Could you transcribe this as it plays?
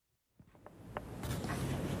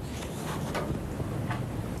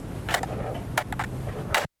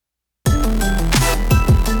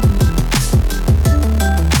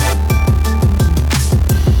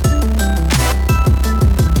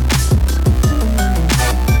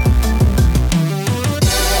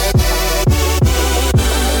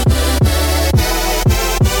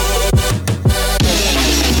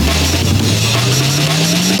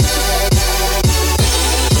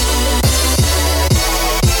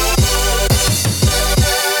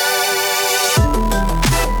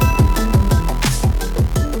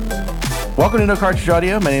Welcome to No Cartridge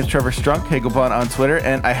Audio. My name is Trevor Strunk, Hagelbon on Twitter,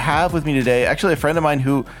 and I have with me today actually a friend of mine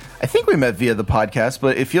who I think we met via the podcast,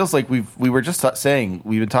 but it feels like we were just saying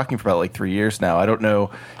we've been talking for about like 3 years now. I don't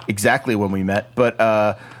know exactly when we met,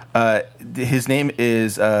 but his name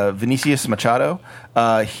is Vinicius Machado.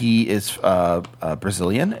 He is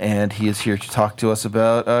Brazilian, and he is here to talk to us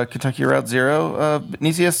about Kentucky Route Zero.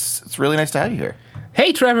 Vinicius, it's really nice to have you here.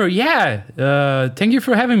 Hey, Trevor. Yeah, thank you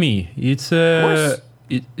for having me. It's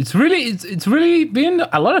It's really been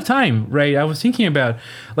a lot of time, right? I was thinking about,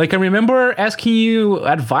 like, I remember asking you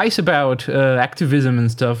advice about activism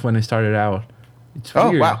and stuff when I started out. It's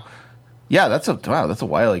weird. Oh, wow. Yeah, that's a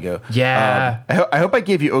while ago. Yeah. I hope I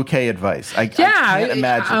gave you okay advice. I can't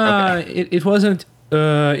imagine. Okay. It wasn't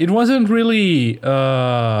really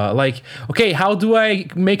like, okay, how do I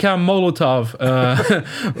make a Molotov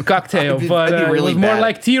cocktail? But really it was more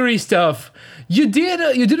like theory stuff. You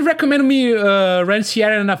did recommend me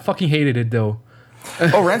Rancière, and I fucking hated it though.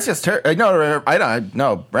 Oh, Rancière's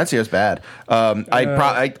no, Rancière's bad.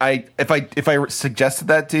 If I suggested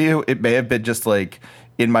that to you, it may have been just like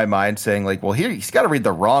in my mind saying like, well, here he's got to read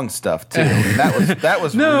the wrong stuff too. And that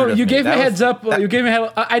was no. Rude you of gave me a heads up. You gave me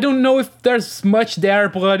I don't know if there's much there,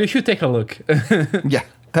 but you should take a look. Yeah,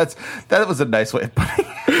 that was a nice way of putting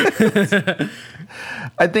it.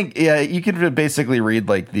 I think you can basically read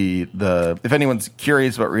like the if anyone's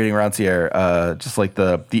curious about reading Rancière, just like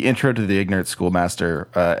the intro to the Ignorant Schoolmaster,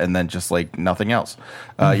 and then just like nothing else.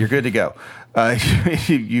 You're good to go.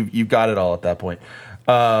 You've got it all at that point.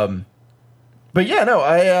 But yeah, no,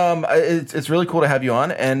 it's really cool to have you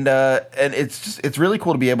on, and it's really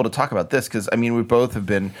cool to be able to talk about this because I mean we both have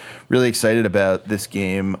been really excited about this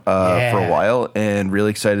game for a while and really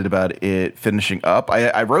excited about it finishing up.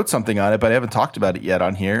 I wrote something on it, but I haven't talked about it yet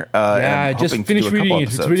on here. I just finished reading it.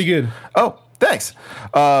 It's really good. Oh, thanks.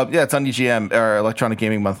 Yeah, it's on EGM or Electronic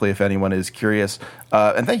Gaming Monthly if anyone is curious.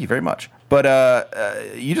 And thank you very much. But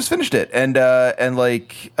you just finished it, and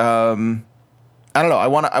like. I don't know. I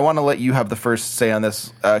want to let you have the first say on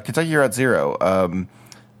this. Kentucky Route Zero.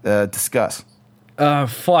 Discuss.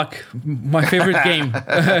 Fuck. My favorite game.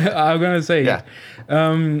 I'm gonna say. Yeah.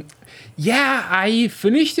 Yeah, I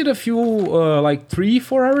finished it a few like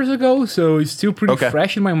 3-4 hours ago, so it's still pretty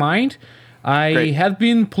fresh in my mind. I had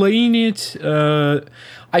been playing it.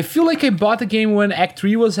 I feel like I bought the game when Act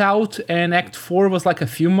 3 was out, and Act 4 was like a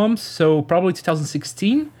few months, so probably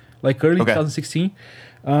 2016, like early 2016.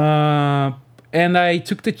 And I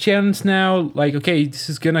took the chance now, like, okay, this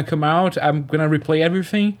is going to come out. I'm going to replay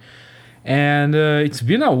everything. And it's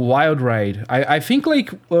been a wild ride. I think,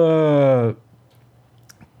 like,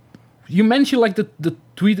 you mentioned, like, the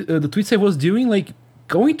tweets I was doing, like,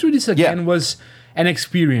 going through this again was an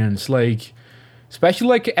experience. Like, especially,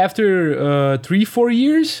 like, after 3-4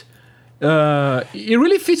 years, it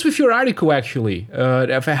really fits with your article, actually. How,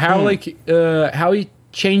 how it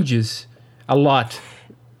changes a lot.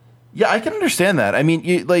 Yeah, I can understand that. I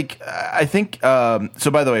mean, I think. So,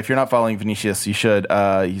 by the way, if you're not following Vinicius, you should.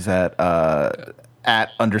 He's at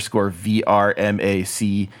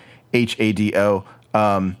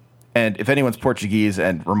 @_VRMACHADO. And if anyone's Portuguese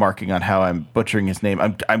and remarking on how I'm butchering his name,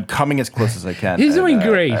 I'm coming as close as I can. He's doing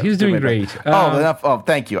great. He's doing great.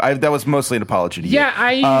 Thank you. That was mostly an apology to you.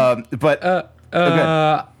 Yeah,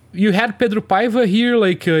 you had Pedro Paiva here.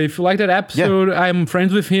 Like, if you like that episode, I'm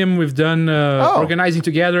friends with him. We've done organizing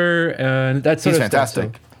together, and that's he's fantastic.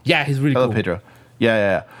 Stuff, so. Yeah, he's really cool. I love Pedro.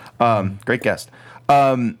 Yeah. Great guest.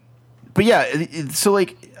 But yeah, so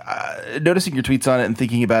like noticing your tweets on it and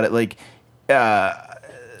thinking about it, like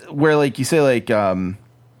where like you say like the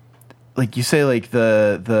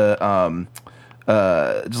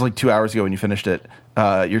just like 2 hours ago when you finished it.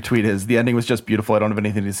 Your tweet is, the ending was just beautiful. I don't have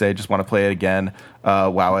anything to say. Just want to play it again.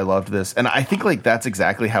 Wow, I loved this. And I think like that's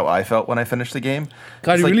exactly how I felt when I finished the game.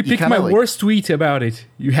 God, you really picked my worst tweet about it.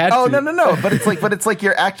 You had to. Oh, no. But it's like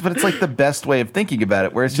the best way of thinking about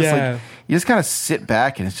it, where it's just like, you just kind of sit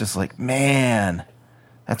back and it's just like, man,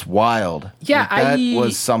 that's wild. Yeah, like, that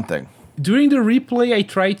was something. During the replay, I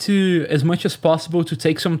try to, as much as possible, to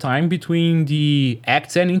take some time between the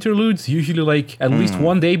acts and interludes, usually like at least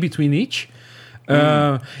 1 day between each.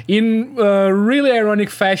 In really ironic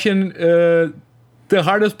fashion, the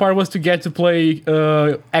hardest part was to get to play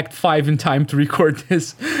Act 5 in time to record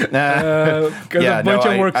this. Because a bunch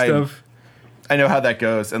of work stuff. I know how that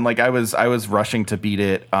goes. And like I was rushing to beat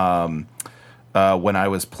it when I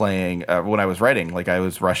was playing, when I was writing. Like I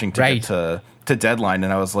was rushing to get to deadline,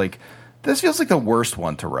 and I was like, this feels like the worst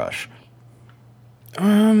one to rush.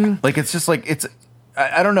 Like it's just like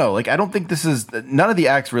I don't know. Like I don't think this is. None of the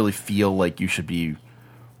acts really feel like you should be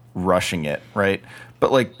rushing it, right?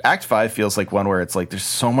 But like Act 5 feels like one where it's like there's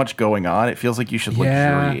so much going on. It feels like you should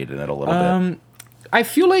luxuriate in it a little bit. I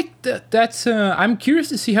feel like that's. I'm curious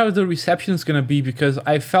to see how the reception is gonna be because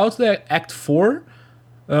I felt that Act 4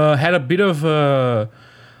 had a bit of.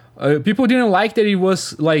 People didn't like that it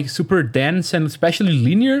was like super dense and especially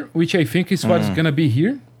linear, which I think is what's gonna be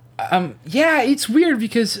here. Yeah, it's weird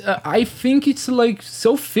because I think it's like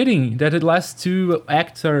so fitting that the last two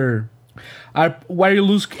acts are where you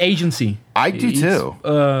lose agency. I do too.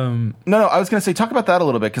 No, I was gonna say talk about that a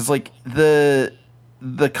little bit because like the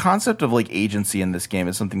concept of like agency in this game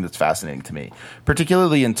is something that's fascinating to me,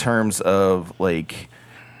 particularly in terms of like,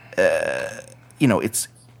 it's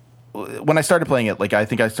when I started playing it. Like I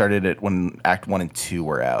think I started it when Act 1 and 2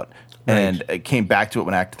 were out, and I came back to it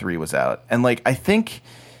when Act 3 was out, and like I think.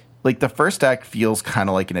 Like, the first act feels kind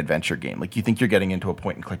of like an adventure game. Like, you think you're getting into a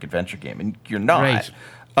point-and-click adventure game, and you're not.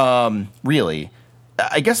 Right. Really.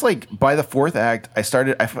 I guess, like, by the fourth act,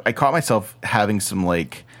 I caught myself having some,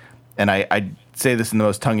 like, and I say this in the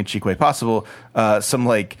most tongue-in-cheek way possible, some,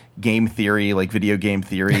 like, game theory, like, video game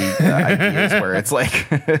theory ideas where it's, like,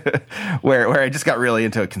 where I just got really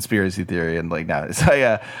into a conspiracy theory, and, like, now. So,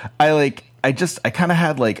 I kind of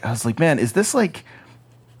had, like, I was like, man, is this, like...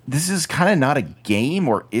 This is kind of not a game,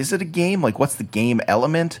 or is it a game? Like, what's the game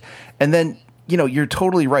element? And then, you're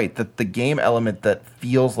totally right that the game element that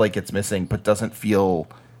feels like it's missing but doesn't feel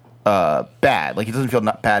bad, like it doesn't feel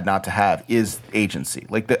bad not to have, is agency.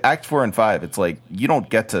 Like the Act 4 and 5, it's like you don't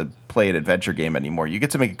get to play an adventure game anymore. You get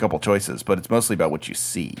to make a couple choices, but it's mostly about what you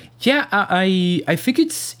see. Yeah, I think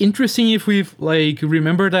it's interesting if we've like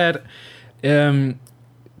remember that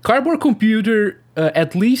Cardboard Computer,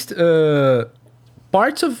 at least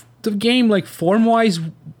parts of the game, like form-wise,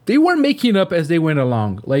 they were making it up as they went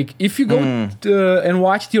along. Like, if you go and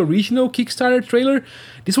watch the original Kickstarter trailer,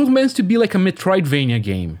 this was meant to be like a Metroidvania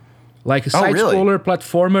game. Like a side-scroller,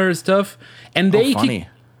 platformer stuff. And they... funny.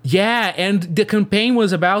 Yeah, and the campaign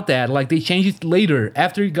was about that. Like, they changed it later,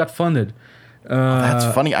 after it got funded. That's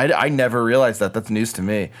funny. I never realized that. That's news to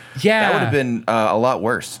me. Yeah. That would have been a lot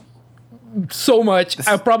worse. So much.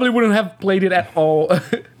 I probably wouldn't have played it at all.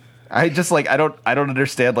 I just like I don't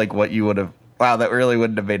understand like what you would have. Wow, that really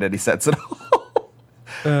wouldn't have made any sense at all.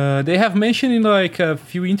 They have mentioned in like a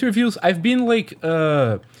few interviews. I've been like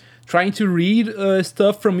trying to read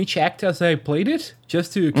stuff from each act as I played it,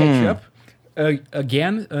 just to catch up.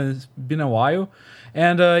 Again, it's been a while,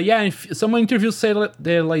 and some interviews say that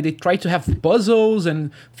they try to have puzzles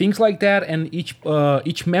and things like that, and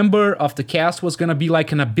each member of the cast was gonna be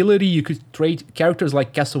like an ability. You could trade characters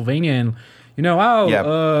like Castlevania and.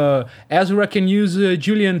 Azura can use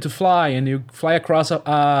Julian to fly, and you fly across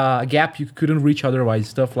a gap you couldn't reach otherwise,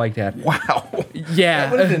 stuff like that. Wow. Yeah.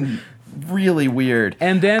 That would have been really weird.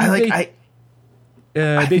 And then they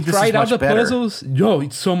tried out the puzzles. No,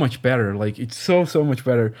 it's so much better. Like, it's so much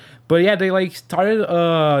better. But yeah, they like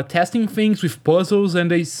started testing things with puzzles,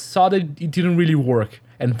 and they saw that it didn't really work.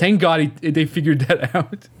 And thank God they figured that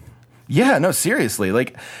out. Yeah, no, seriously.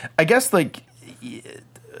 Like, I guess, like...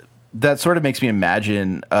 That sort of makes me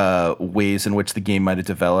imagine ways in which the game might have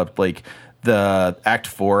developed. Like the Act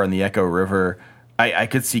 4 and the Echo River, I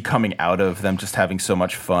could see coming out of them just having so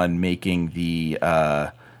much fun making the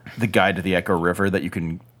guide to the Echo River that you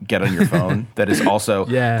can get on your phone. That is also.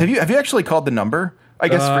 Yeah. Have you actually called the number? I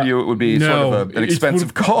guess for you it would be sort of an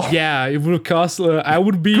expensive call. Yeah, it would cost. I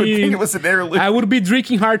would be. Good thing it was an interlude. I would be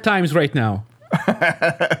drinking hard times right now.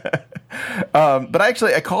 But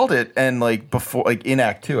I called it, and like before, like in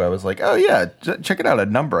Act 2, I was like, oh yeah, check it out, a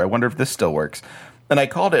number. I wonder if this still works. And I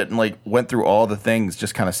called it and like went through all the things,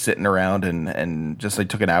 just kind of sitting around and just like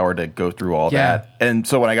took an hour to go through all that. And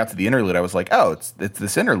so when I got to the interlude, I was like, oh, it's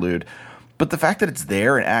this interlude. But the fact that it's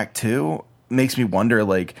there in Act 2 makes me wonder,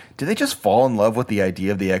 like, did they just fall in love with the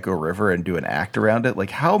idea of the Echo River and do an act around it?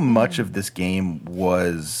 Like, how much of this game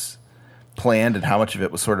was planned and how much of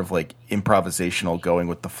it was sort of like improvisational, going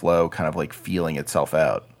with the flow, kind of like feeling itself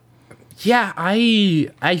out? Yeah,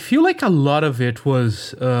 I feel like a lot of it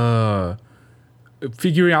was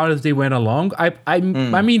figuring out as they went along. I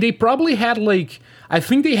mean, they probably had like, I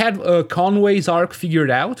think they had Conway's arc figured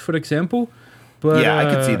out, for example. But yeah, I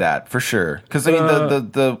could see that for sure. Because I mean,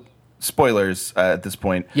 the spoilers at this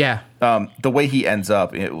point. Yeah. The way he ends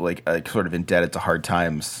up, like sort of indebted to hard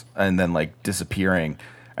times and then like disappearing.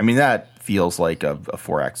 I mean, that feels like a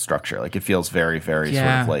 4-act structure. Like it feels very, very sort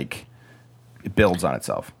of like it builds on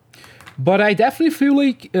itself. But I definitely feel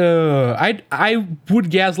like I would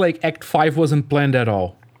guess like Act 5 wasn't planned at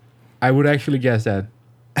all. I would actually guess that.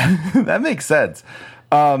 That makes sense.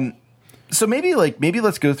 So maybe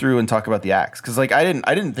let's go through and talk about the acts, because like I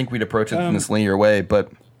didn't think we'd approach it in this linear way,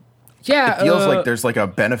 but Yeah, it feels like there's like a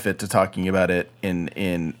benefit to talking about it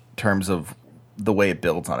in terms of the way it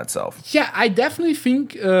builds on itself. Yeah, I definitely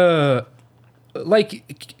think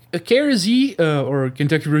like KRZ or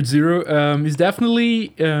Kentucky Route Zero is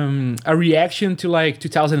definitely a reaction to like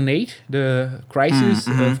 2008, the crisis,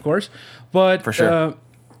 of course. But for sure,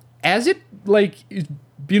 as it like it's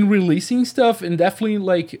been releasing stuff, and definitely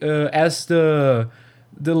like as the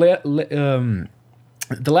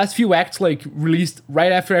last few acts like released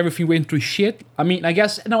right after everything went to shit. I mean, I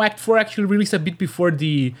guess no, Act 4 actually released a bit before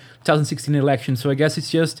the 2016 election, so I guess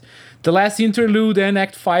it's just the last interlude and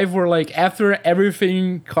Act 5 were like after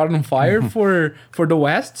everything caught on fire for the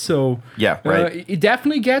West. So yeah, right. It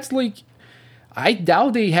definitely gets like, I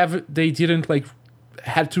doubt they didn't like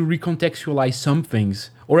had to recontextualize some things,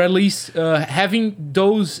 or at least having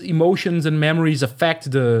those emotions and memories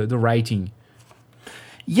affect the writing.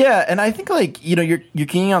 Yeah, and I think like you're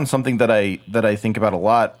keying on something that I think about a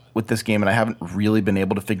lot with this game, and I haven't really been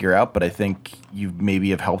able to figure out, but I think you maybe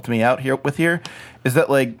have helped me out here is that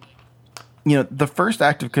like the first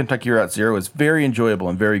act of Kentucky Route Zero is very enjoyable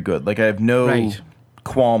and very good. Like I have no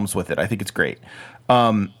qualms with it. I think it's great.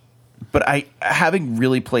 But having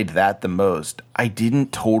really played that the most, I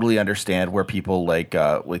didn't totally understand where people like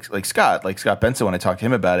Scott Benson, when I talked to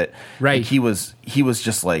him about it, right? Like he was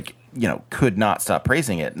just like could not stop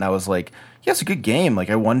praising it, and I was like, yeah, it's a good game. Like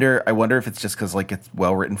I wonder if it's just because like it's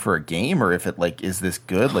well written for a game, or if it like is this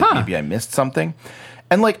good. Like maybe I missed something,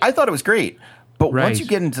 and like I thought it was great, but once you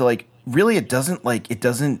get into like really it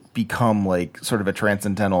doesn't become like sort of a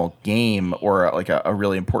transcendental game or like a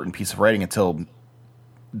really important piece of writing until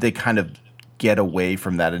they kind of get away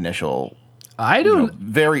from that initial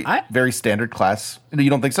very standard class. You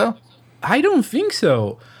don't think so? I don't think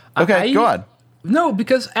so. Okay, go on. No,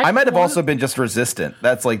 because I might have also been just resistant.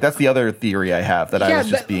 That's the other theory I have, that I was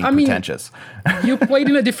just being pretentious. You played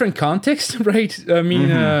in a different context, right? I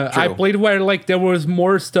mean, I played where like there was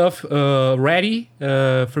more stuff ready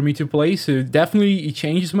for me to play, so definitely it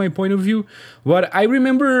changes my point of view. But I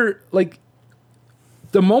remember like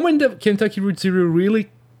the moment that Kentucky Route Zero really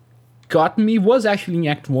got me was actually in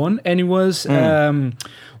Act 1, and it was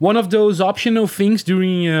one of those optional things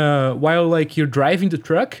during while like you're driving the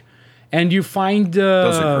truck. And you find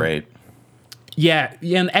those are great. Yeah,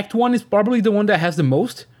 and Act 1 is probably the one that has the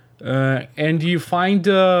most. And you find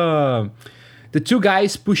the two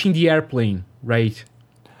guys pushing the airplane, right?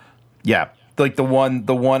 Yeah, like the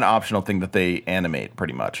one optional thing that they animate,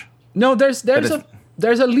 pretty much. No, there's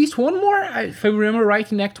at least one more. If I remember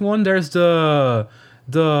right, in Act 1, there's the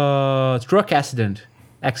truck accident.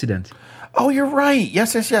 Oh, you're right.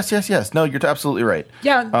 Yes. No, you're absolutely right.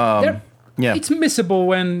 Yeah. Yeah, it's missable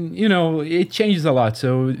when it changes a lot.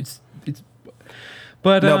 So it's.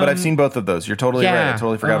 But no, but I've seen both of those. You're totally right. I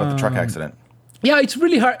totally forgot about the truck accident. Yeah, it's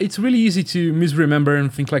really hard. It's really easy to misremember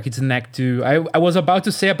and think like it's an Act 2. I was about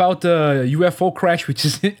to say about the UFO crash, which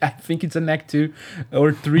is I think it's an Act 2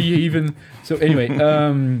 or 3 even. So anyway,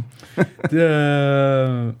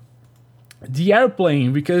 the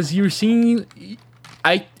airplane, because you're seeing.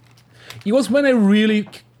 It was when I really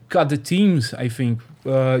got the themes, I think.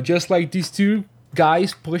 Just like these two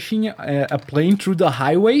guys pushing a plane through the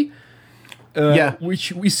highway,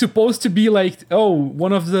 which is supposed to be like,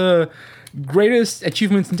 one of the greatest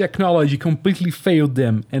achievements in technology completely failed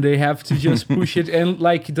them, and they have to just push it. And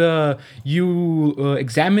like you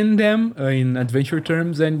examine them in adventure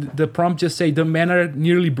terms, and the prompt just say the men are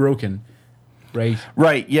nearly broken, right?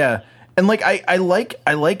 Right. Yeah, and like I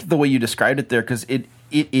like the way you described it there, because it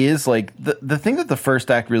is like the thing that the first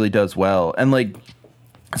act really does well, and like.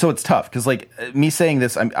 So it's tough because, like, me saying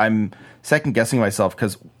this, I'm second guessing myself,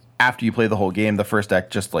 because after you play the whole game, the first act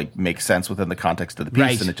just like makes sense within the context of the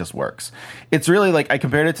piece, and it just works. It's really like I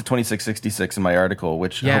compared it to 2666 in my article,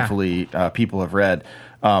 which hopefully people have read.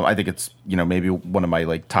 I think it's maybe one of my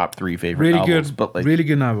like top 3 favorite novels. But like really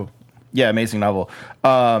good novel. Yeah, amazing novel.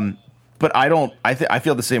 But I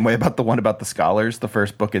feel the same way about the one about the scholars, the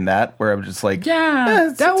first book in that, where I'm just like,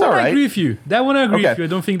 that one I agree with you. That one I agree with you. I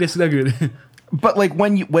don't think this is that good. But like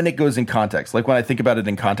when it goes in context, like when I think about it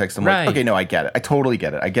in context, I'm like, okay, no, I get it. I totally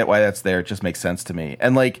get it. I get why that's there. It just makes sense to me.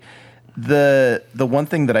 And like the one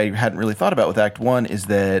thing that I hadn't really thought about with Act 1 is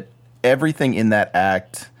that everything in that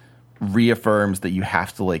act reaffirms that you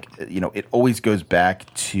have to like, it always goes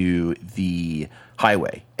back to the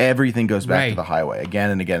highway. Everything goes back to the highway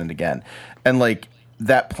again and again and again. And like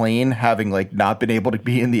that plane having like not been able to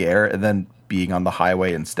be in the air and then being on the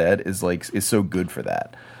highway instead is so good for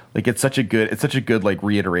that. Like it's such a good like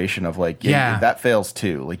reiteration of like that fails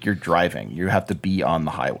too. Like you're driving, you have to be on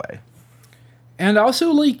the highway. And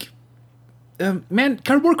also like man,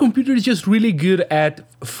 Cardboard Computer is just really good at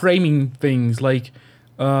framing things. Like,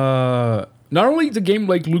 not only the game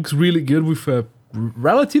like looks really good with a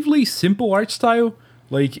relatively simple art style,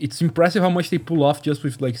 like it's impressive how much they pull off just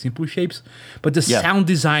with like simple shapes, but the sound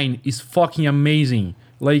design is fucking amazing.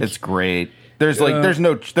 Like, it's great. There's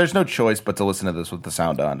no choice but to listen to this with the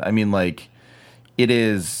sound on. I mean, like, it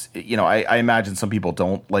is, I imagine some people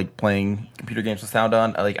don't like playing computer games with sound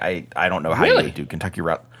on. Like, I don't know how you do Kentucky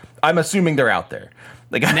Route. I'm assuming they're out there.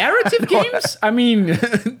 Like, narrative games? I mean,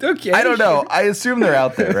 okay. I don't know. I assume they're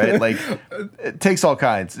out there, right? Like, it takes all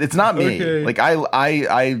kinds. It's not me. Okay. Like,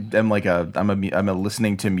 I am like I'm a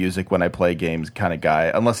listening to music when I play games kind of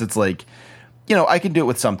guy. Unless it's like, I can do it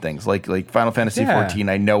with some things like Final Fantasy 14.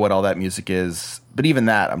 I know what all that music is, but even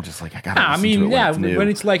that, I'm just like, I gotta listen to it when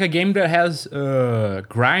it's like a game that has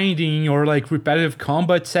grinding or like repetitive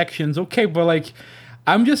combat sections, okay, but like,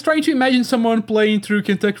 I'm just trying to imagine someone playing through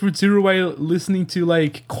Kentucky Route Zero while listening to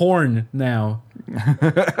like Korn now.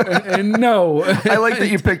 and no, I like that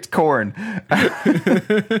you picked Korn.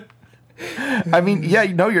 I mean, yeah,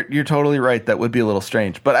 you're totally right. That would be a little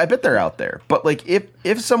strange, but I bet they're out there. But like,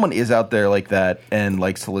 if someone is out there like that and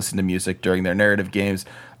likes to listen to music during their narrative games,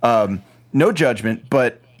 no judgment,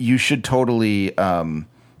 but you should totally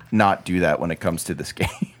not do that when it comes to this game.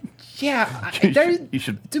 Yeah, you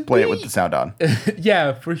should play it with the sound on.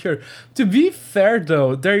 Yeah, for sure. To be fair,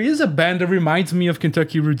 though, there is a band that reminds me of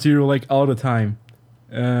Kentucky Route Zero like all the time.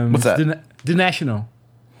 What's that? The National.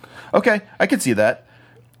 Okay, I could see that.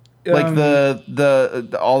 Like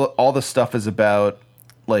all the stuff is about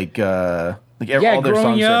like all their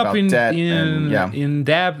songs are about debt in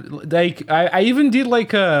debt. Like I even did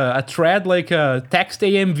like a thread, like a text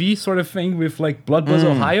AMV sort of thing with like Blood Buzz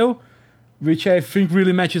Ohio, which I think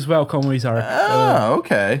really matches well Conway's art. Oh,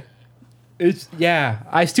 okay.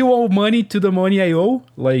 I still owe money to the money I owe.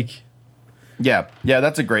 Like, yeah,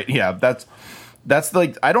 that's a great That's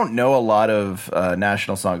like, I don't know a lot of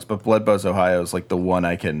national songs, but Blood Buzz Ohio is like the one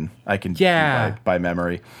I can do by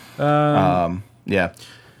memory. Yeah.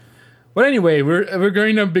 But anyway, we're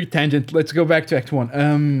going on a big tangent. Let's go back to Act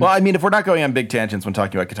 1. Well, I mean, if we're not going on big tangents when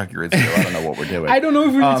talking about Kentucky Route Zero, I don't know what we're doing. I don't know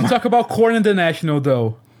if we need to talk about Korn and the National,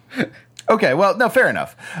 though. Okay, well, no, fair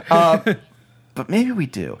enough. But maybe we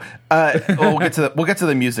do. We'll get to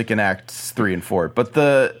the music in Acts 3 and 4. But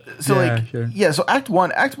so Act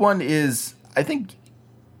 1 is, I think,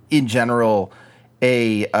 in general,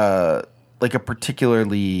 a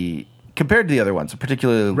particularly, compared to the other ones, a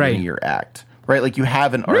particularly linear act, right? Like, you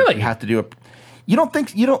have an arc, really? You have to do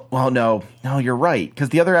well, no, you're right, because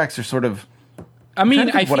the other acts are sort of, I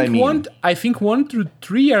think 1 through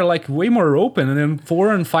 3 are like way more open, and then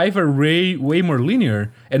 4 and 5 are way more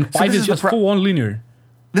linear, and 5 is just full on linear.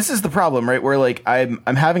 This is the problem, right? Where like I'm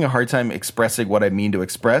having a hard time expressing what I mean to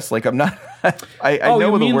express. Like, I'm not. I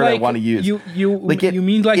know the word I want to use. You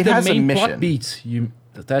mean like the main plot beats?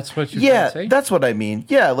 That's what you're trying to say? Yeah, that's what I mean.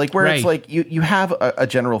 Yeah, like where it's like you have a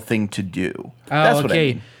general thing to do. That's what I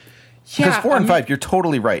mean. Because 4 and 5, you're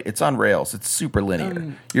totally right. It's on rails. It's super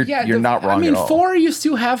linear. You're not wrong at all. 4, you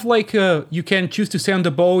still have like you can choose to stay on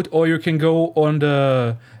the boat, or you can go on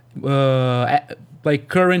the like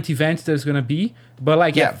current events there's gonna be. But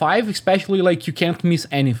like at 5, especially, like you can't miss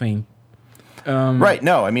anything. Right?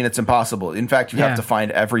 No, I mean, it's impossible. In fact, you have to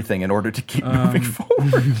find everything in order to keep moving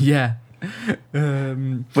forward. Yeah.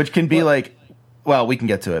 Which can be like, well, we can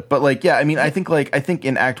get to it, but like, yeah, I mean, I think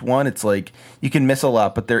in Act 1, it's like you can miss a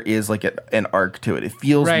lot, but there is like an arc to it. It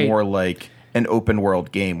feels more like an open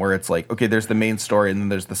world game where it's like, okay, there's the main story and then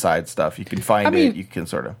there's the side stuff. You can find it. You can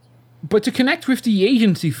sort of. But to connect with the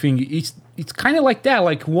agency thing, it's kind of like that.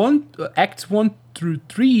 Like Acts 1 through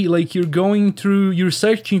 3, like you're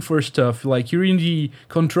searching for stuff. Like you're in the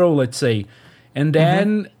control, let's say, and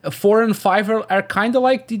then 4 and 5 are kind of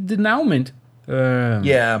like the denouement.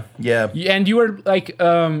 Yeah. And you were like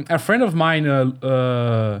a friend of mine,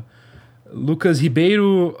 Lucas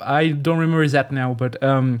Ribeiro. I don't remember his app now, but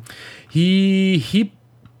he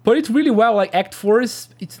put it really well. Like Act 4 it's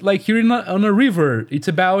like you're on a river. It's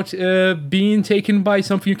about being taken by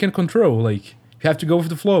something you can control. Like you have to go with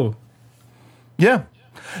the flow. Yeah.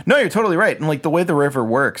 No, you're totally right. And like the way the river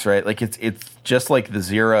works, right? Like it's just like the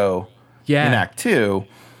Zero in Act 2,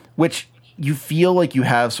 which you feel like you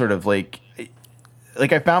have sort of like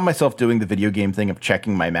I found myself doing the video game thing of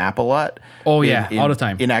checking my map a lot. Oh yeah, all the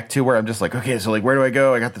time. In Act 2, where I'm just like, okay, so like where do I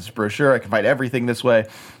go? I got this brochure, I can find everything this way.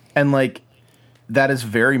 And like that is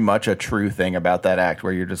very much a true thing about that act,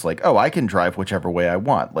 where you're just like, oh, I can drive whichever way I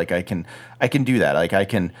want. Like I can do that. Like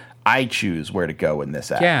I choose where to go in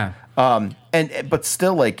this act. Yeah. But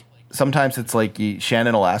still, like sometimes it's like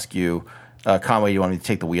Shannon will ask you, Conway, you want me to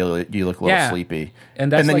take the wheel? You look a little sleepy,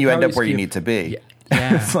 and then you end up where you need to be.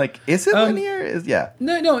 Yeah. It's like, is it linear?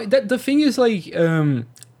 No. The thing is, like,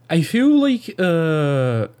 I feel like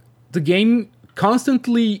the game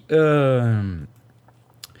constantly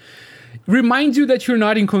reminds you that you're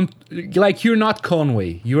not you're not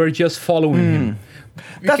Conway. You are just following him.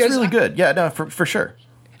 That's really good. Yeah, no, for sure.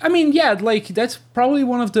 I mean, yeah, like that's probably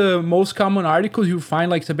one of the most common articles you find,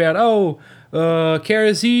 like, it's about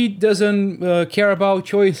Kara Z doesn't care about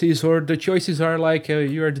choices, or the choices are like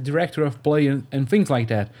you're the director of play and things like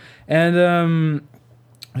that. And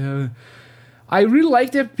I really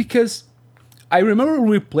like that because I remember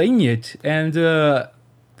replaying it, and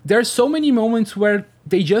there's so many moments where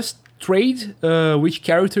they just trade which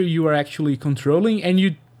character you are actually controlling, and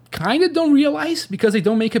you kind of don't realize because they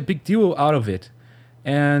don't make a big deal out of it.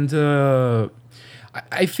 And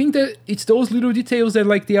I think that it's those little details that,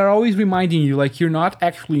 like, they are always reminding you, like, you're not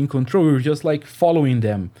actually in control, you're just, like, following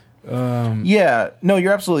them. Yeah, no,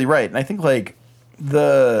 you're absolutely right. And I think, like,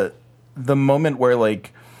 the moment where,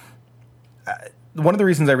 like, one of the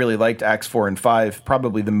reasons I really liked Acts 4 and 5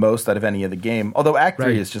 probably the most out of any of the game, although Act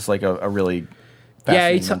 3 is just, like, a really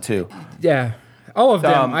fascinating one, too. Yeah, all of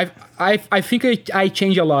them. I think I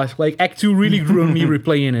changed a lot. Like, Act 2 really grew on me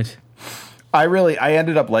replaying it. I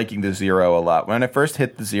ended up liking the Zero a lot. When I first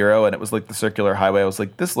hit the Zero and it was like the circular highway, I was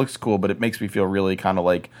like, this looks cool, but it makes me feel really kind of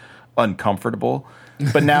like uncomfortable.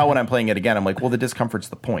 But now when I'm playing it again, I'm like, well, the discomfort's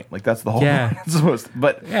the point. Like, that's the whole point.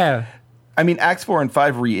 But yeah. I mean, Acts 4 and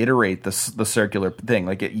 5 reiterate the circular thing.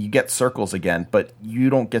 Like, you get circles again, but you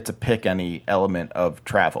don't get to pick any element of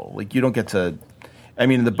travel. Like, you don't get to, I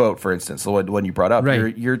mean, in the boat, for instance, the one you brought up,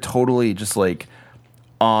 you're totally just like,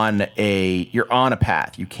 you're on a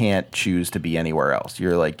path. You can't choose to be anywhere else.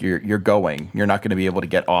 You're like you're going. You're not going to be able to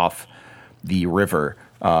get off the river.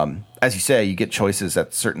 As you say, you get choices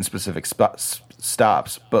at certain specific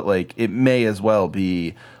stops, but like it may as well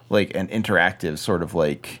be like an interactive sort of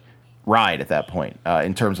like ride at that point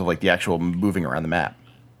in terms of like the actual moving around the map.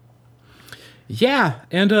 Yeah,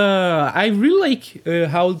 and I really like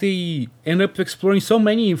how they end up exploring so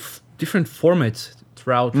many different formats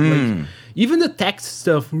throughout. Like, even the text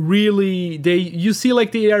stuff, really, you see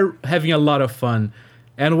like they are having a lot of fun.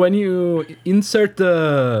 And when you insert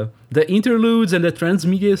the interludes and the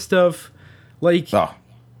transmedia stuff, like... Oh,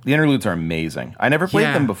 the interludes are amazing. I never played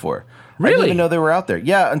them before. Really? I didn't even know they were out there.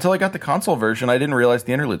 Yeah, until I got the console version, I didn't realize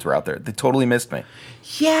the interludes were out there. They totally missed me.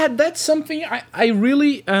 Yeah, that's something I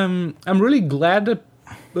really... I'm really glad that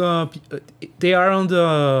they are on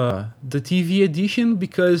the TV edition,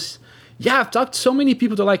 because... Yeah, I've talked to so many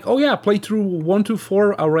people that are like, oh yeah, I played through 1 to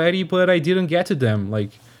 4 already, but I didn't get to them.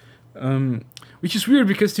 Like, which is weird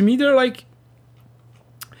because to me they're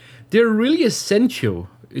really essential.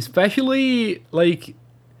 Especially like,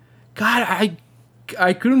 God,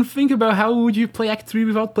 I couldn't think about how would you play Act 3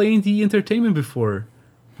 without playing the entertainment before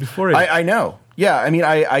it. I know. Yeah, I mean,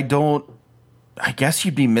 I don't. I guess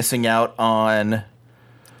you'd be missing out on.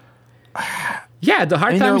 Yeah, the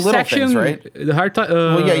Hard Times section, things, right? The Hard Times.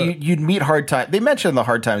 Well, yeah, you'd meet Hard Times. They mentioned the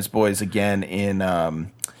Hard Times boys again in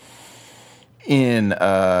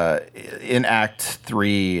Act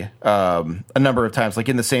 3 a number of times, like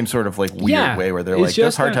in the same sort of like weird way where they're like,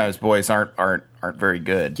 those Hard Times boys aren't very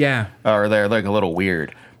good. Yeah, or they're like a little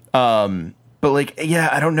weird. But like, yeah,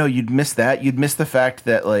 I don't know. You'd miss that. You'd miss the fact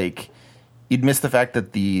that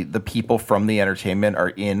the people from the entertainment are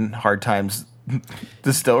in Hard Times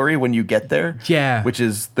distillery when you get there, which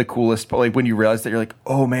is the coolest. Like when you realize that you're like,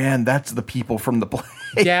 oh man, that's the people from the play.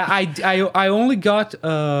 Yeah, I only got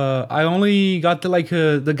the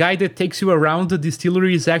guy that takes you around the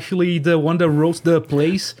distillery is actually the one that wrote the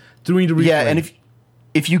plays during the replay. Yeah, and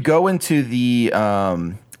if you go into the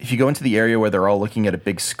area where they're all looking at a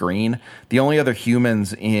big screen, the only other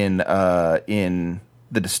humans in the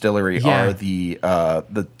distillery are the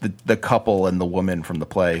couple and the woman from the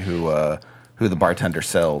play who the bartender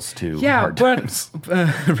sells to Hard Times.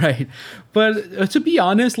 Right. But to be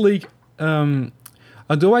honest, like,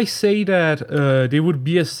 although I say that they would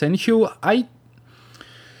be essential,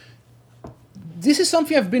 this is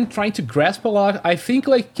something I've been trying to grasp a lot. I think,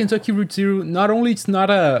 like, Kentucky Route Zero, not only it's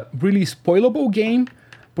not a really spoilable game,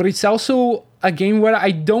 but it's also a game where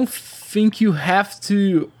I don't think you have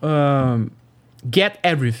to get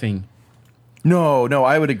everything. No,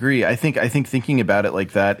 I would agree. I think thinking about it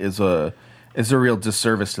like that is a real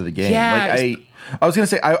disservice to the game. Yeah, like I was gonna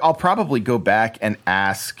say I'll probably go back and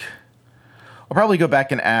ask. I'll probably go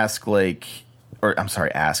back and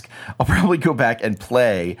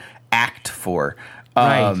play Act 4,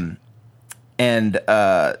 right. and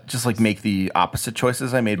just like make the opposite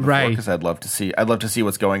choices I made before, because I'd love to see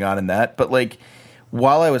what's going on in that. But like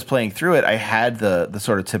while I was playing through it, I had the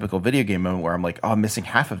sort of typical video game moment where I'm like, oh, I'm missing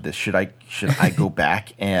half of this. Should I go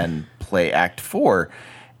back and play Act 4?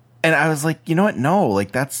 And I was like, you know what? No,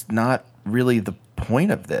 like that's not really the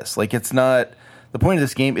point of this. Like it's not, the point of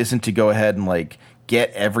this game isn't to go ahead and like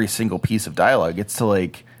get every single piece of dialogue. It's to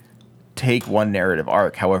like take one narrative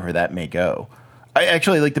arc, however that may go. I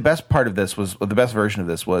actually like the best part of this was, or the best version of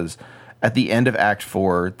this was at the end of Act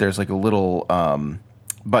 4, there's like a little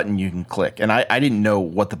button you can click. And I didn't know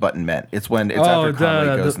what the button meant. It's when after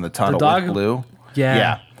Conway goes in the tunnel with Blue.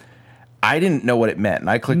 Yeah. I didn't know what it meant. And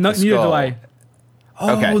I clicked the skull. Neither do I.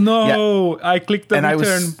 Oh, okay. No. Yeah. I clicked the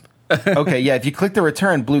return. Okay, yeah. If you click the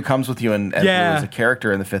return, Blue comes with you, and Blue is a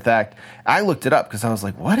character in the 5th act. I looked it up because I was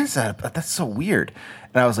like, "What is that? That's so weird."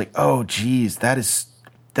 And I was like, "Oh, geez, that's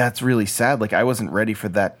really sad. Like, I wasn't ready for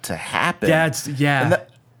that to happen."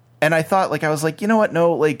 And I thought, like, I was like, you know what?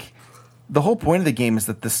 No, like, the whole point of the game is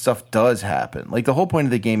that this stuff does happen. Like, the whole point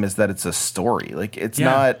of the game is that it's a story. Like, it's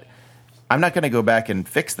not. I'm not going to go back and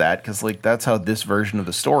fix that because, like, that's how this version of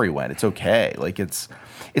the story went. It's okay. Like, it's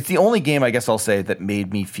the only game, I guess I'll say, that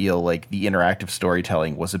made me feel like the interactive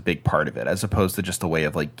storytelling was a big part of it, as opposed to just a way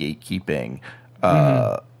of like gatekeeping.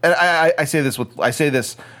 And I say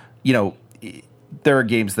this, you know, there are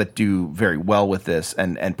games that do very well with this,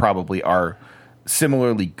 and probably are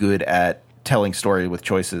similarly good at telling story with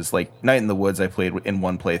choices. Like Night in the Woods, I played in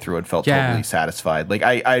one playthrough and felt totally satisfied. Like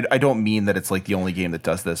I don't mean that it's like the only game that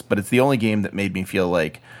does this, but it's the only game that made me feel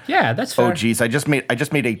like, that's fair. Oh geez, I just made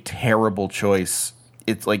a terrible choice.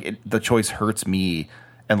 It's like the choice hurts me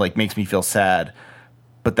and like makes me feel sad,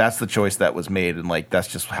 but that's the choice that was made, and like that's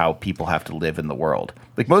just how people have to live in the world.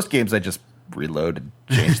 Like most games, I just reload and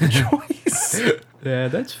change the choice. Yeah,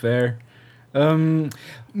 that's fair.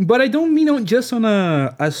 But I don't mean just on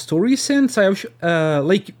a story sense. I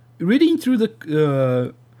like reading through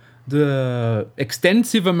the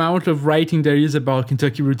extensive amount of writing there is about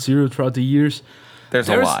Kentucky Route Zero throughout the years. There's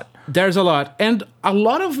a lot. There's a lot, and a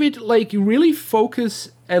lot of it like really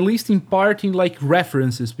focus, at least in part, in like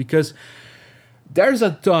references, because there's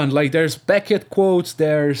a ton. Like there's Beckett quotes,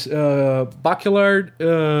 there's Bakelard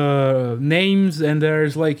names, and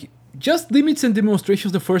there's like just limits and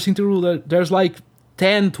demonstrations. The first interlude, there's like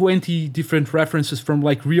 10, 20 different references from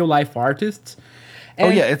like real life artists.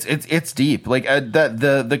 And it's deep. Like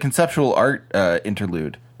the conceptual art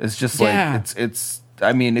interlude is just like it's.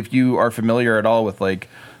 I mean, if you are familiar at all with like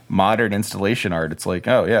modern installation art, it's like,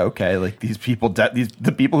 oh yeah, okay, like these people,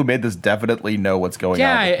 the people who made this definitely know what's going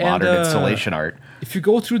on with modern installation art. If you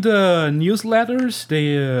go through the newsletters,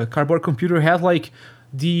 the Cardboard Computer has like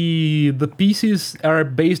the pieces are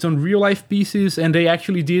based on real life pieces, and they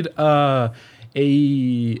actually did a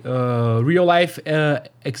real life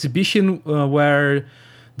exhibition where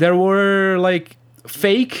there were like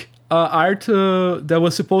fake art that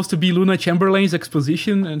was supposed to be Luna Chamberlain's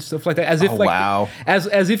exposition and stuff like that, as if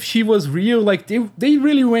as if she was real. Like they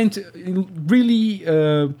really went really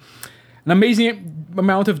an amazing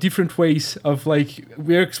amount of different ways of like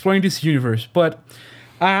we're exploring this universe. But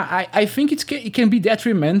I think it can be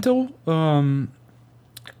detrimental. That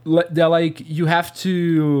like you have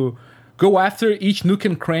to go after each nook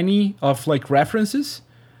and cranny of like references.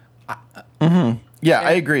 Mm-hmm. Yeah,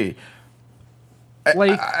 I agree.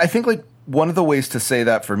 Like I think like one of the ways to say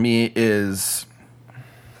that for me is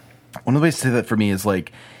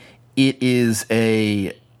like it is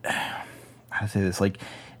a, how to say this, like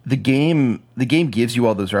the game gives you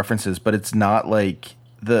all those references, but it's not like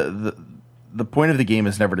the point of the game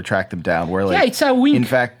is never to track them down, where like it's a wink. In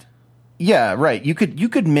fact, yeah, right. You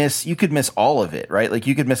could miss all of it, right? Like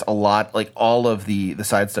you could miss a lot, like all of the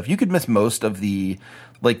side stuff. You could miss most of the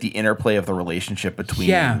like the interplay of the relationship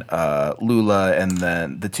between Lula and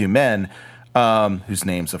then the two men, whose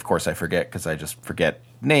names, of course, I forget because I just forget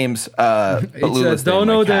names. But it's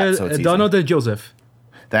Donald and Joseph.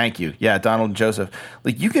 Thank you. Yeah, Donald and Joseph.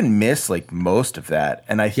 Like you can miss like most of that,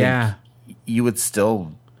 and I think you would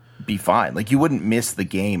still be fine. Like you wouldn't miss the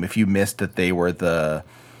game if you missed that they were the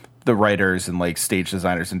writers and like stage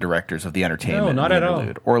designers and directors of the entertainment. No, not at all.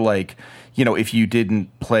 Or like, you know, if you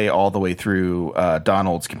didn't play all the way through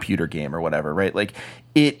Donald's computer game or whatever, right? Like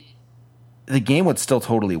the game would still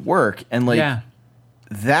totally work. And like,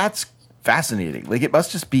 that's fascinating. Like it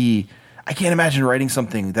must just be, I can't imagine writing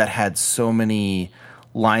something that had so many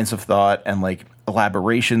lines of thought and like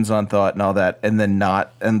elaborations on thought and all that, and then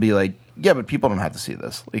be like, yeah, but people don't have to see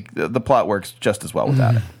this. Like the plot works just as well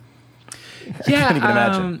without it. Yeah, can't even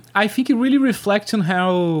imagine. I think it really reflects on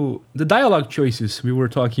how the dialogue choices we were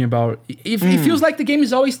talking about. It feels like the game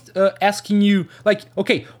is always asking you, like,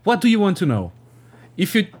 okay, what do you want to know?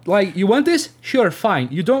 If you like, you want this, sure, fine.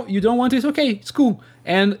 You don't want this, okay, it's cool.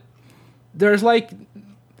 And there's like,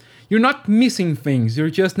 you're not missing things. You're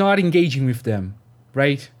just not engaging with them,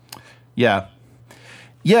 right? Yeah.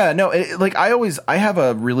 Yeah, no, like I have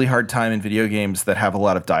a really hard time in video games that have a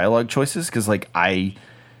lot of dialogue choices because like I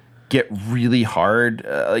get really hard,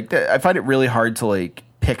 I find it really hard to like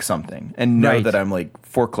pick something and know that I'm like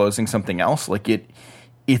foreclosing something else. Like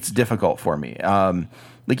it's difficult for me.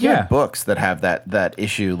 Like you have books that have that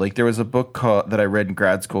issue. Like there was a book that I read in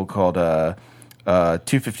grad school called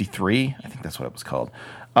 253. I think that's what it was called.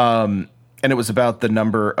 And it was about the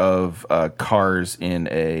number of cars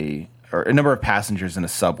or a number of passengers in a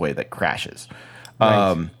subway that crashes.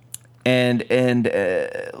 Right. And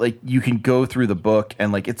like you can go through the book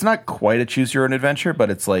and like it's not quite a choose your own adventure,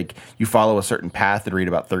 but it's like you follow a certain path and read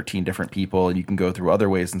about 13 different people and you can go through other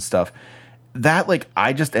ways and stuff. That like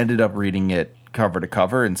I just ended up reading it cover to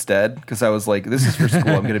cover instead because I was like, this is for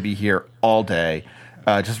school. I'm going to be here all day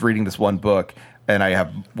just reading this one book and I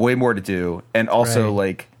have way more to do. And also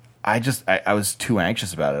like I was too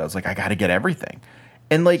anxious about it. I was like, I got to get everything.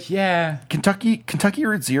 And like Kentucky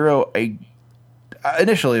Route Zero,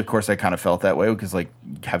 initially, of course, I kind of felt that way because like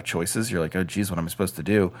you have choices. You're like, oh, geez, what am I supposed to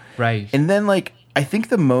do? Right. And then like I think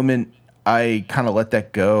the moment I kind of let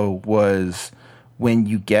that go was when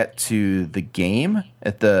you get to the game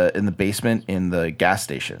in the basement in the gas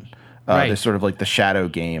station. There's sort of like the shadow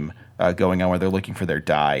game going on where they're looking for their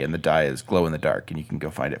die, and the die is glow in the dark, and you can go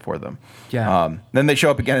find it for them. Yeah. Then they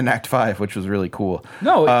show up again in Act 5, which was really cool.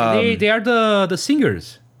 No, they are the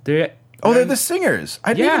singers. They're the singers.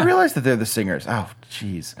 I didn't even realize that they're the singers. Oh,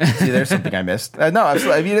 jeez. See, there's something I missed. No,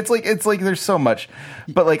 I mean, it's like there's so much.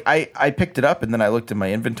 But like I picked it up and then I looked in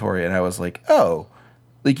my inventory and I was like, oh,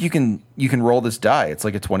 like you can roll this die. It's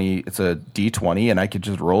like it's a D20 and I could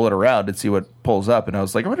just roll it around and see what pulls up. And I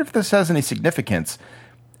was like, I wonder if this has any significance.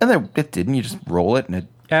 And then it didn't. You just roll it and it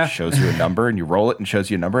shows you a number and you roll it and shows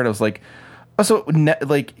you a number. And I was like, oh, so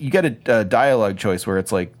like you get a dialogue choice where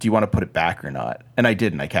it's like, do you want to put it back or not? And I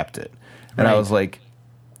didn't. I kept it. And I was like,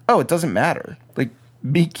 oh, it doesn't matter. Like,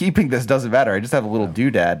 me keeping this doesn't matter. I just have a little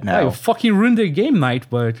doodad now. You fucking ruined their game night,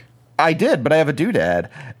 but... I did, but I have a doodad.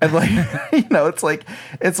 And, like,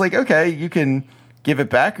 it's like, okay, you can give it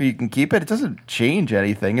back or you can keep it. It doesn't change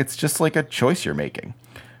anything. It's just like a choice you're making.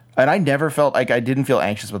 And I never felt like I didn't feel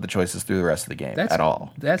anxious about the choices through the rest of the game at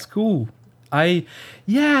all. That's cool. I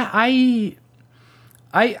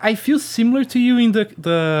feel similar to you in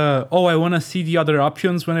the I want to see the other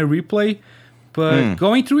options when I replay, but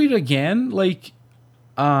going through it again, like,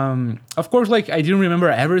 of course, like I didn't remember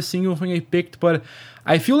every single thing I picked, but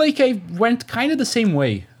I feel like I went kind of the same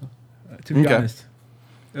way, to be honest.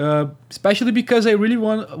 Especially because I really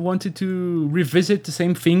wanted to revisit the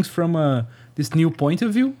same things from this new point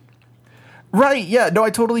of view. Right. Yeah. No, I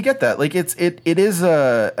totally get that. Like it is.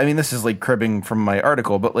 I mean, this is like cribbing from my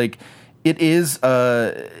article, but like. It is,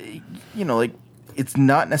 like it's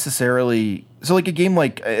not necessarily so. Like a game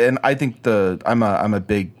like, and I think I'm a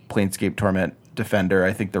big Planescape Torment defender.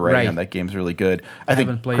 I think the writing on that game is really good. I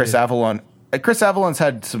think Chris Avalon's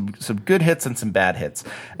had some good hits and some bad hits,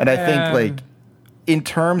 and I think like in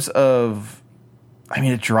terms of, I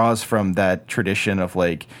mean, it draws from that tradition of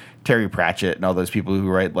like Terry Pratchett and all those people who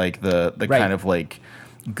write like the kind of like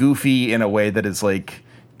goofy in a way that is like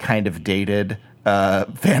kind of dated.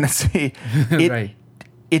 Fantasy.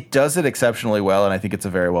 It does it exceptionally well, and I think it's a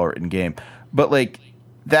very well written game. But like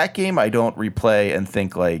that game, I don't replay and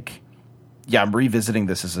think like, yeah, I'm revisiting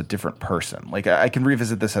this as a different person. Like I can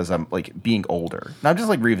revisit this as I'm like being older. And I'm just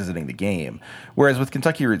like revisiting the game. Whereas with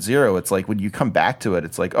Kentucky Route Zero, it's like when you come back to it,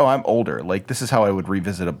 it's like, oh, I'm older. Like this is how I would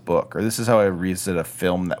revisit a book, or this is how I would revisit a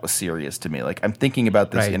film that was serious to me. Like I'm thinking about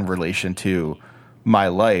this in relation to my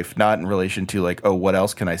life, not in relation to like, oh, what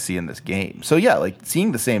else can I see in this game? So yeah, like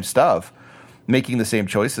seeing the same stuff, making the same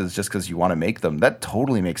choices just because you want to make them, that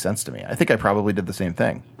totally makes sense to me. I think I probably did the same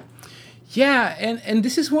thing. Yeah, and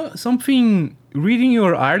this is something reading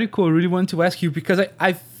your article I really want to ask you, because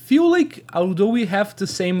I feel like although we have the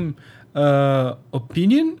same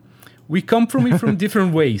opinion, we come from it from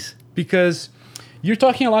different ways. Because you're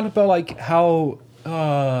talking a lot about like how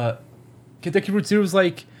Kentucky Route Zero is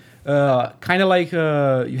like kind of like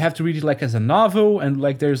you have to read it like as a novel, and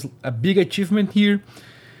like there's a big achievement here.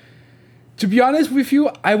 To be honest with you,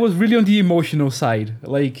 I was really on the emotional side.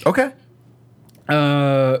 Like, okay,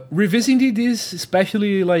 revisiting this,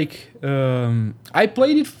 especially like I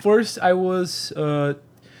played it first. I was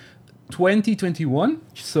 2021,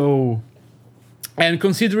 so And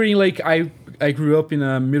considering like I grew up in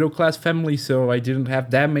a middle class family, so I didn't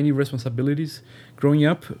have that many responsibilities growing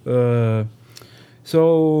up.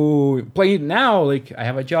 So playing it now, like I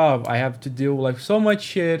have a job, I have to deal with like so much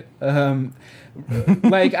shit.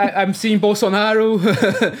 Like I'm seeing Bolsonaro,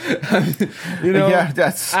 you know. Yeah,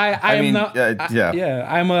 that's. I am mean, not. yeah.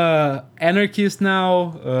 I'm a anarchist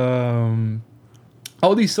now.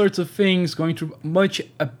 All these sorts of things, going through much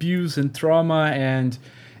abuse and trauma and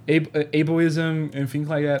ableism and things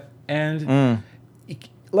like that. And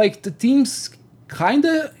like the themes kind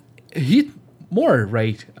of hit more,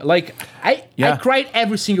 right? Like I cried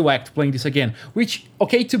every single act playing this again, which,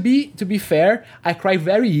 okay, to be fair, I cry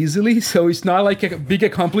very easily, so it's not like a big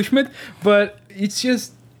accomplishment, but it's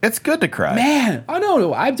just, it's good to cry, man. Oh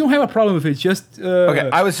no, I don't have a problem with it. Just okay.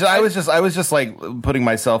 I was just like putting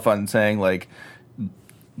myself on saying like,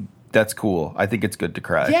 that's cool. I think it's good to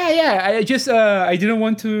cry. Yeah. I just I didn't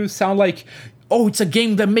want to sound like, oh, it's a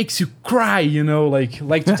game that makes you cry, you know, like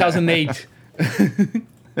 2008.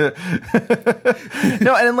 No,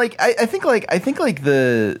 and like I think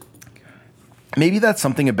the maybe that's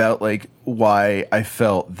something about like why I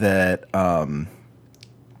felt that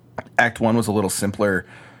Act 1 was a little simpler,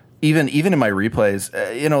 even in my replays.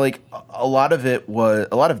 You know, like a lot of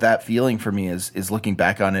that feeling for me is looking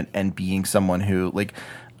back on it and being someone who, like,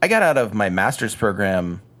 I got out of my master's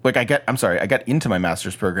program. Like I got into my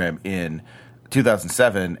master's program in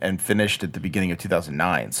 2007 and finished at the beginning of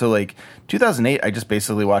 2009. So like 2008, I just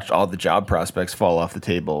basically watched all the job prospects fall off the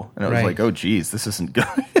table, and I was like, oh geez, this isn't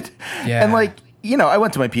good. Yeah. And like, you know, I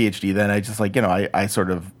went to my PhD then. I just like, you know, I sort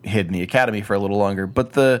of hid in the academy for a little longer.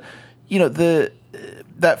 But that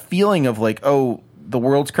feeling of like, oh, the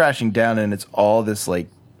world's crashing down and it's all this like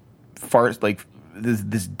farce, like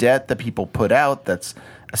this debt that people put out that's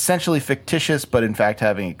essentially fictitious, but in fact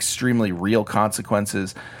having extremely real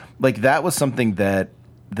consequences. Like that was something that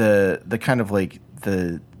the kind of like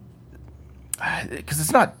the, because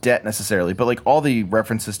it's not debt necessarily, but like all the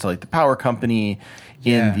references to like the power company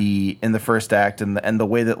in the first act, and the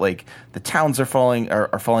way that like the towns are falling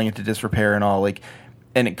into disrepair and all, like,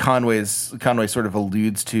 and Conway sort of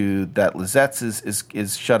alludes to that Lizette's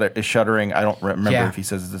is shuddering. I don't remember if he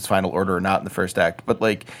says it's its final order or not in the first act, but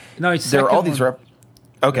like no, it's there are all these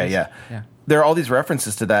Okay, yeah. There are all these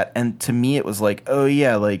references to that, and to me it was like, oh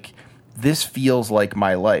yeah, like this feels like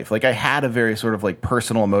my life. Like I had a very sort of like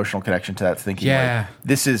personal emotional connection to that, thinking like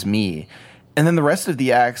this is me. And then the rest of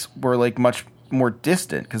the acts were like much more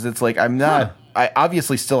distant, because it's like I'm not I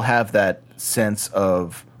obviously still have that sense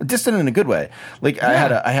of distant in a good way. Like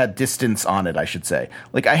I had distance on it, I should say.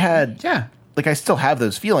 Like I had like I still have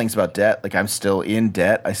those feelings about debt. Like I'm still in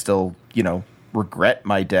debt. I still, you know, regret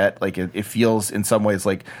my debt. Like it feels in some ways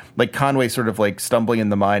like Conway sort of like stumbling in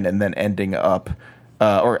the mine and then ending up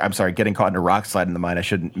getting caught in a rock slide in the mine. I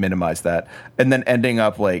shouldn't minimize that. And then ending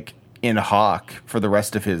up like in Hawk for the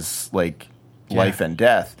rest of his like life and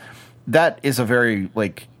death. That is a very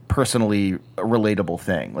like personally relatable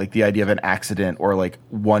thing. Like the idea of an accident or like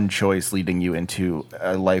one choice leading you into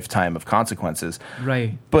a lifetime of consequences.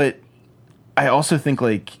 Right. But I also think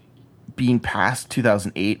like being past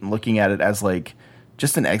 2008 and looking at it as like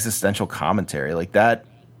just an existential commentary, like that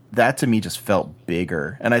to me just felt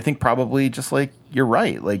bigger. And I think probably just like you're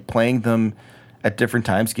right, like playing them at different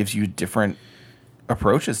times gives you different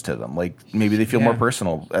approaches to them. Like maybe they feel more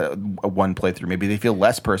personal one playthrough, maybe they feel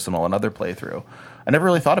less personal another playthrough. I never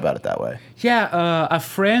really thought about it that way. A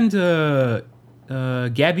friend Gabby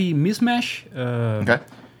Mismash,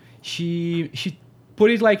 she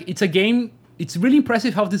put it like, it's a game. It's really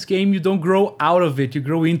impressive how this game, you don't grow out of it, you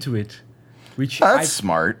grow into it. Which that's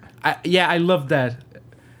smart. I love that.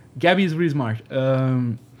 Gabby is really smart.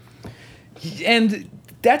 And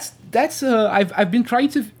that's I've been trying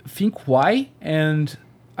to think why, and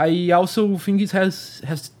I also think it has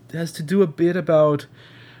to do a bit about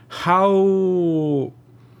how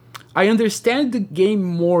I understand the game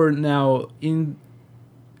more now,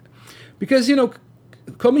 because, you know,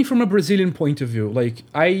 coming from a Brazilian point of view, like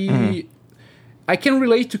I can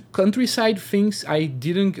relate to countryside things. I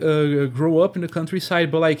didn't grow up in the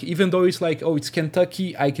countryside, but like even though it's like, oh, it's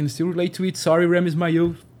Kentucky, I can still relate to it. Sorry, Rem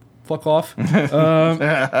Ismail, fuck off. But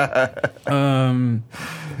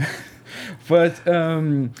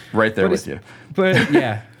right there with you. But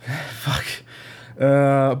yeah, fuck.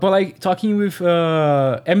 But like talking with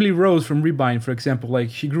Emily Rose from Rebind, for example, like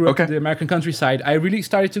she grew up in the American countryside. I really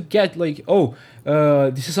started to get like,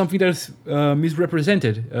 this is something that's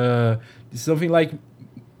misrepresented. This is something like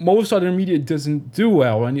most other media doesn't do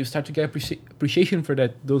well, and you start to get appreciation for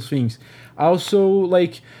those things. Also,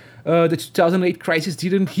 like the 2008 crisis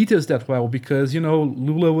didn't hit us that well because,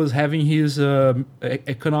 Lula was having his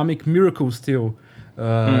economic miracle still.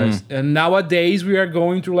 And nowadays we are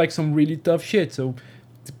going through like some really tough shit. So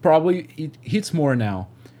probably it hits more now.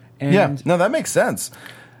 And no, that makes sense.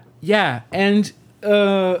 Yeah, and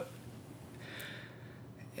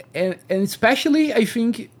especially I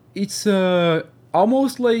think it's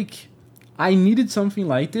almost like I needed something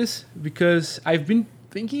like this because I've been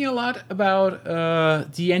thinking a lot about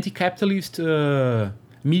the anti-capitalist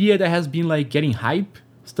media that has been like getting hype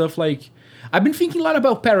stuff. Like I've been thinking a lot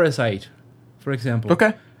about Parasite, for example.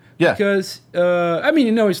 Okay. Yeah. Because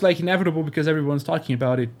it's like inevitable because everyone's talking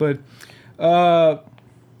about it, but I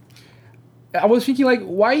was thinking like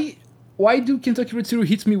why do Kentucky Route Zero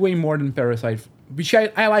hits me way more than Parasite? Which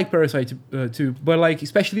I like Parasite too, but like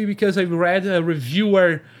especially because I read a review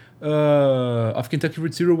of Kentucky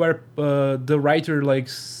Route Zero where the writer like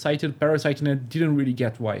cited Parasite and I didn't really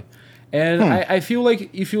get why. And I feel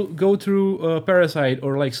like if you go through Parasite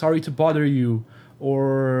or like Sorry to Bother You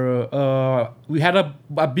or we had a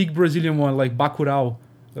big Brazilian one like Bacurau,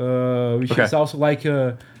 which is also like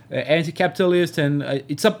anti-capitalist, and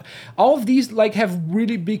all of these like have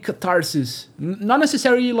really big catharsis. Not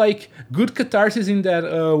necessarily like good catharsis in that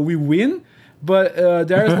we win, but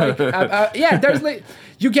there's like there's like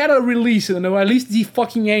you get a release, at least the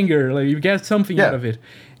fucking anger, like you get something out of it,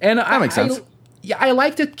 and that makes sense. I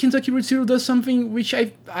like that Kentucky Route Zero does something which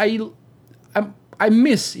I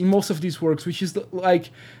miss in most of these works, which is the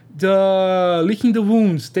licking the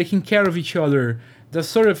wounds, taking care of each other, that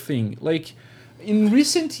sort of thing. Like in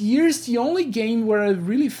recent years, the only game where I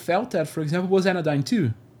really felt that, for example, was Anodyne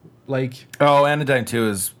 2. Anodyne 2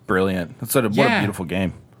 is brilliant. What a beautiful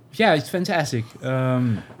game. Yeah, it's fantastic.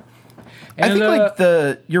 I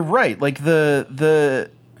think you're right. Like the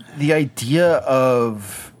idea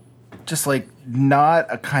of just like not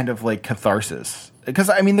a kind of like catharsis, because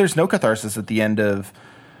I mean there's no catharsis at the end of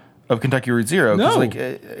Kentucky Route Zero. No.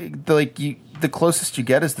 The closest you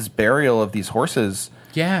get is this burial of these horses.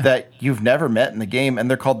 Yeah. That you've never met in the game, and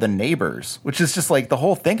they're called the Neighbors, which is just like the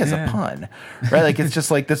whole thing is a pun, right? Like it's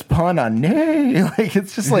just like this pun on nay, like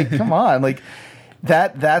it's just like come on, like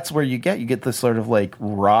that's where you get this sort of like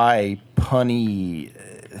wry punny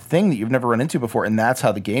thing that you've never run into before, and that's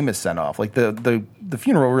how the game is sent off. Like the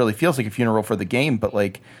funeral really feels like a funeral for the game, but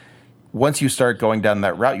like once you start going down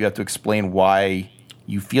that route, you have to explain why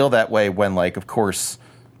you feel that way when like of course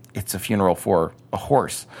it's a funeral for a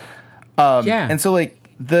horse. And so like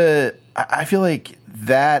I feel like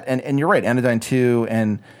that, and you're right, Anodyne 2,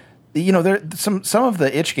 and there some of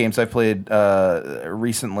the itch games I've played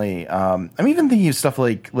recently. I'm even thinking of stuff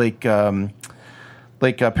like Paratopic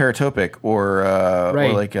or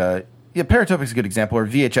like Paratopic is a good example. Or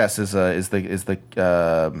VHS is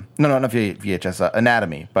the not VHS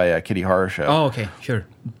Anatomy by Kitty Horror Show. Oh, okay, sure.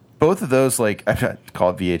 Both of those, like, I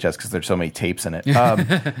call it VHS because there's so many tapes in it.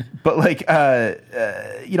 But like,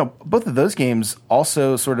 both of those games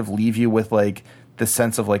also sort of leave you with like the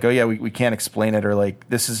sense of like, oh yeah, we can't explain it, or like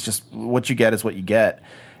this is just what you get is what you get,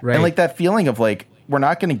 right. And like that feeling of like we're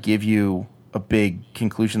not going to give you a big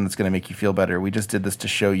conclusion that's going to make you feel better. We just did this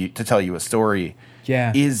to tell you a story.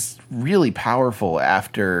 Yeah, is really powerful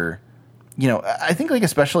after, I think like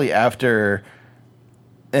especially after.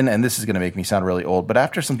 And this is going to make me sound really old, but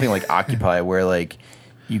after something like Occupy, where like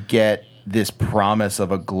you get this promise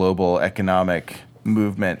of a global economic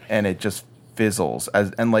movement and it just fizzles,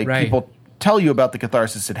 people tell you about the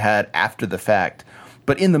catharsis it had after the fact,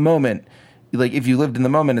 but in the moment, like if you lived in the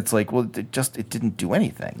moment, it's like, well, it didn't do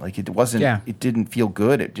anything. Like it wasn't, it didn't feel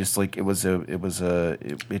good. It just like it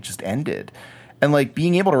just ended, and like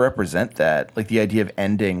being able to represent that, like the idea of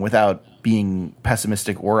ending without being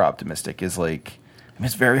pessimistic or optimistic is like.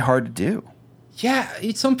 It's very hard to do. Yeah,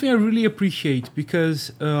 it's something I really appreciate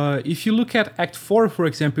because if you look at Act 4, for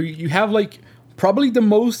example, you have like probably the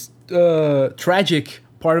most tragic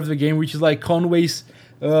part of the game, which is like Conway's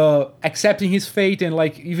accepting his fate and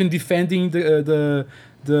like even defending the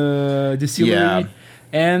distillery.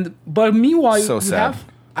 Yeah. But meanwhile, so sad.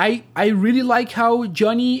 I really like how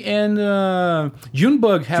Johnny and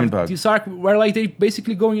Junebug have this arc where like they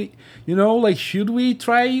basically going, like should we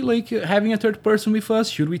try like having a third person with us?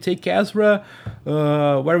 Should we take Ezra?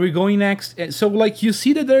 Where are we going next? And so like you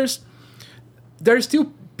see that there's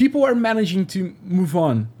still people are managing to move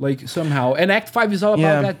on like somehow, and Act 5 is all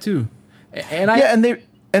about that too.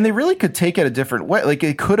 And they really could take it a different way. Like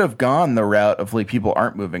it could have gone the route of like people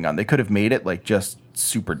aren't moving on. They could have made it like just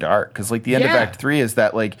super dark, because like the end of Act 3 is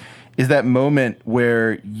that like is that moment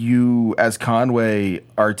where you, as Conway,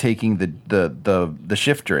 are taking the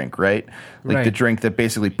shift drink, right? Like the drink that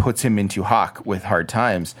basically puts him into hock with hard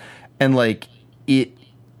times, and like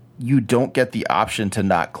you don't get the option to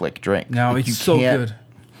not click drink. No, like, it's so good.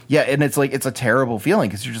 Yeah, and it's like it's a terrible feeling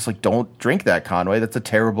because you're just like, don't drink that, Conway. That's a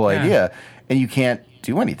terrible idea, and you can't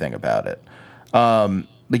do anything about it.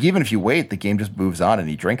 Like even if you wait, the game just moves on and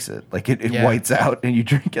he drinks it. Like it whites out and you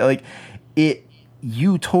drink it. Like it.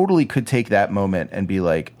 You totally could take that moment and be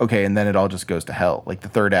like, okay, and then it all just goes to hell. Like the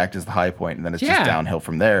third act is the high point, and then it's just downhill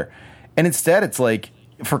from there. And instead, it's like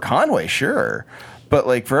for Conway, sure, but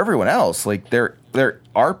like for everyone else, like there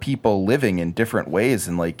are people living in different ways,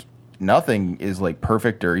 and like nothing is like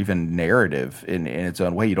perfect or even narrative in its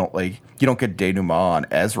own way. You don't get denouement on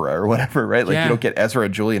Ezra or whatever, right? Like you don't get Ezra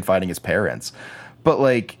and Julian finding his parents, but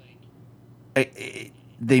like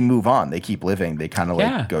they move on, they keep living, they kind of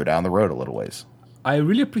like go down the road a little ways. I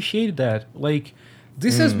really appreciated that. Like,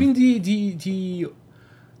 this has been the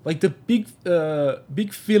like the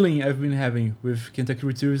big feeling I've been having with Kentucky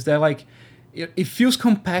Route Zero is that like it feels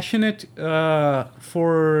compassionate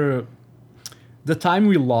for the time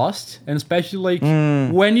we lost, and especially like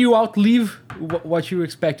when you outlive what you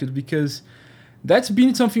expected, because that's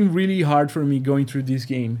been something really hard for me going through this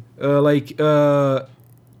game. It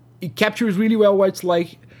captures really well what it's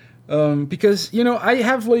like, because I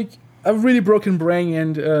have like a really broken brain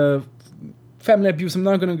and family abuse. I'm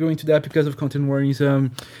not going to go into that because of content warnings.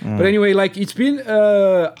 But anyway, like it's been,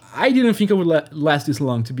 I didn't think it would last this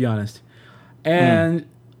long, to be honest. And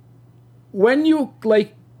when you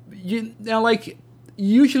like, like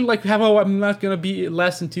usually like have, I'm not going to be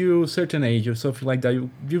less until a certain age or something like that.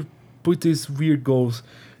 You put these weird goals.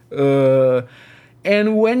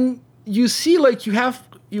 And when you see like you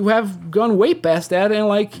have gone way past that, and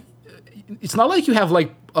like, it's not like you have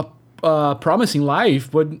like a promising life,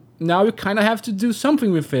 but now you kind of have to do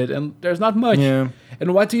something with it, and there's not much. And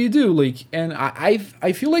what do you do? Like, and I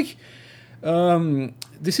feel like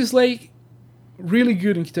this is like really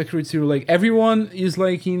good in Kentucky Route Zero. Like everyone is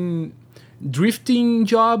like in drifting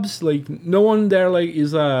jobs. Like no one there like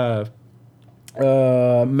is a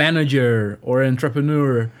manager or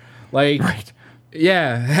entrepreneur. Like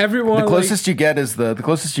everyone. The closest you get is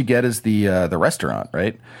the restaurant,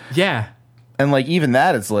 right? Yeah. And like even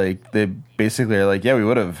that is like they basically are like, we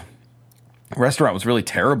would have. Restaurant was really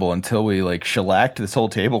terrible until we like shellacked this whole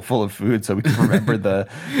table full of food so we could remember the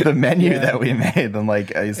menu that we made, and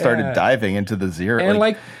like I started diving into the zero. And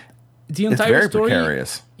like the entire it's very story,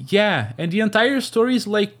 precarious. Yeah, and the entire story is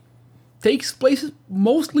like takes place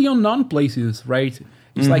mostly on non-places, right?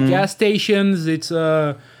 It's like gas stations, it's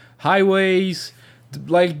highways.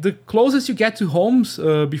 Like the closest you get to homes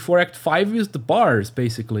before Act 5 is the bars,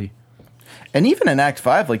 basically. And even in Act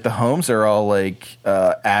 5, like the homes are all like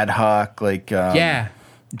ad hoc, like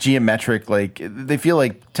geometric, like they feel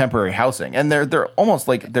like temporary housing, and they're almost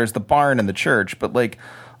like there's the barn and the church, but like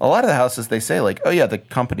a lot of the houses they say like, oh yeah, the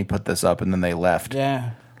company put this up and then they left.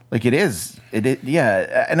 Yeah, like it is.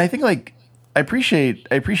 And I think like I appreciate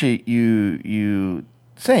you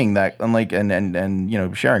saying that, and like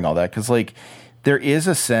and sharing all that, because like there is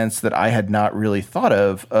a sense that I had not really thought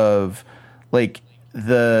of like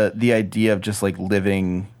the idea of just like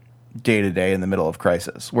living day to day in the middle of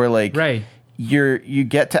crisis, where like you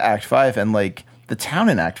get to Act 5 and like the town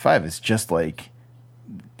in Act 5 is just like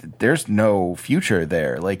there's no future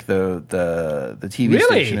there. Like the TV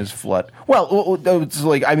station is flood. Well, it's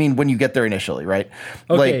like, I mean, when you get there initially, right?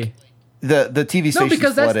 Okay. Like the TV station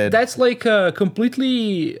because flooded. that's like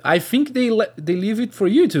completely. I think they leave it for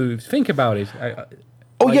you to think about it.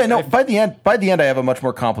 By the end, I have a much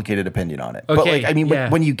more complicated opinion on it. Okay, but like, I mean,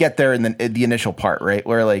 when you get there in the initial part, right,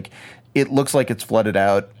 where like it looks like it's flooded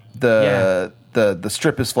out, the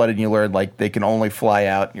strip is flooded, and you learn like they can only fly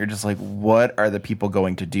out. And you're just like, what are the people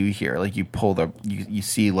going to do here? Like you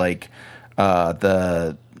see like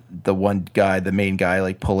the one guy, the main guy,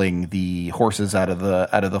 like pulling the horses out of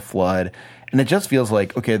the flood, and it just feels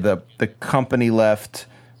like, okay, the company left,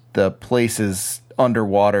 the place is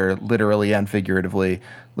underwater, literally and figuratively.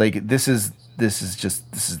 Like this is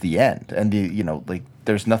the end, and like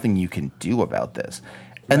there's nothing you can do about this.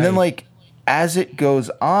 And then like as it goes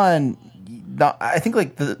on, I think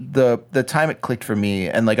like the time it clicked for me,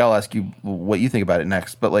 and like I'll ask you what you think about it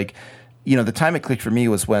next, but like the time it clicked for me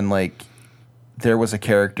was when like there was a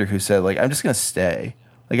character who said like, I'm just gonna stay,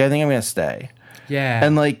 like I think I'm gonna stay.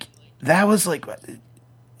 And like that was like,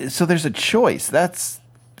 so there's a choice. That's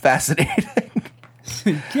fascinating.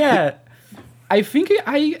 Yeah, I think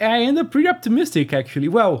I end up pretty optimistic, actually.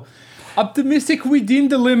 Well, optimistic within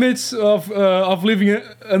the limits of living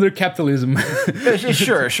under capitalism.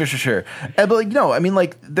 Sure. But like, no, I mean,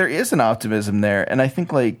 like, there is an optimism there, and I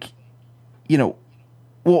think, like, you know,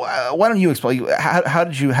 well, why don't you explain? How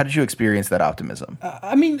did you experience that optimism?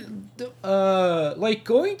 I mean, like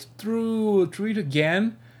going through it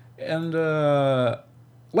again, and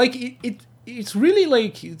like it's really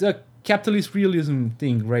like the capitalist realism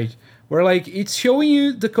thing, right? Where like it's showing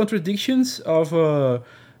you the contradictions of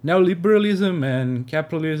neoliberalism and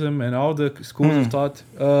capitalism and all the schools of thought.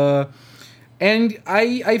 And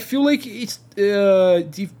I feel like it's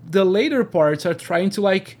the later parts are trying to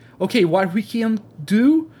like, okay, what we can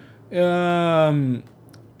do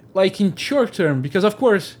like in short term, because of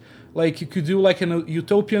course like you could do like an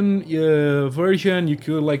utopian version, you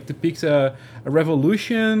could like depict a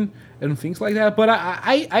revolution and things like that, but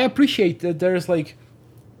I appreciate that there's like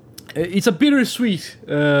it's a bittersweet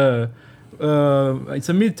it's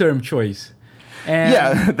a midterm choice. And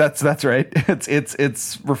yeah, that's right.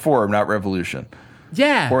 It's reform, not revolution.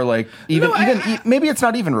 Yeah. Or like maybe it's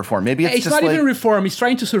not even reform. Maybe it's just not like, even reform. He's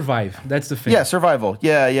trying to survive. That's the thing. Yeah, survival.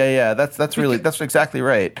 Yeah. That's exactly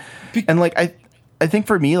right. And like I think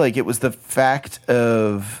for me, like, it was the fact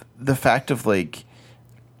of like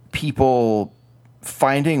people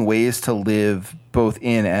finding ways to live both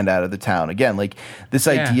in and out of the town. Again, like this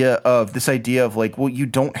idea of like, well, you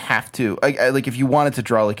don't have to, like if you wanted to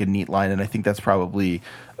draw like a neat line, and I think that's probably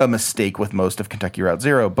a mistake with most of Kentucky Route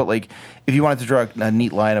Zero, but like if you wanted to draw a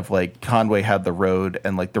neat line of like Conway had the road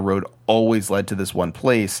and like the road always led to this one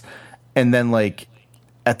place, and then like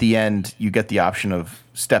at the end you get the option of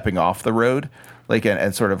stepping off the road, like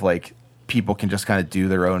and sort of like people can just kind of do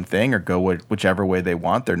their own thing or go whichever way they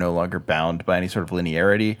want. They're no longer bound by any sort of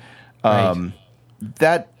linearity. Right.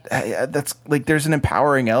 That's like there's an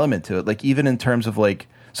empowering element to it. Like even in terms of like,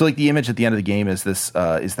 so like the image at the end of the game is this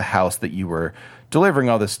is the house that you were delivering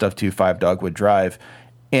all this stuff to, 5 Dogwood Drive,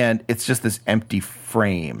 and it's just this empty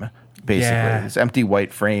frame, basically, this empty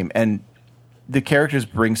white frame, and the characters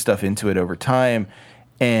bring stuff into it over time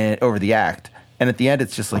and over the act. And at the end,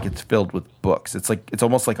 it's just like it's filled with books. It's like it's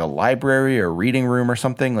almost like a library or a reading room or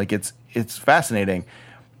something. Like it's fascinating.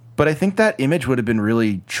 But I think that image would have been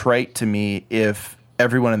really trite to me if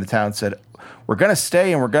everyone in the town said, "We're going to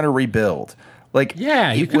stay and we're going to rebuild." Like,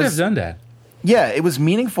 yeah, you could have done that. Yeah, it was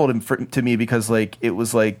meaningful to me because like it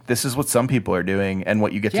was like this is what some people are doing and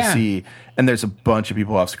what you get to see, and there's a bunch of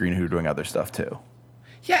people off screen who are doing other stuff too.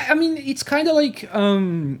 Yeah, I mean, it's kind of like.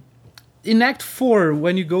 In Act 4,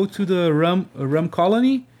 when you go to the rum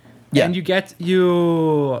colony, and you get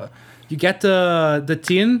the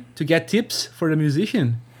tin to get tips for the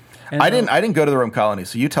musician. And I didn't go to the rum colony,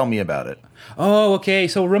 so you tell me about it. Oh, okay.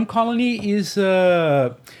 So rum colony is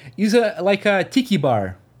like a tiki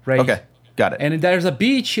bar, right? Okay, got it. And there's a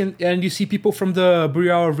beach, and you see people from the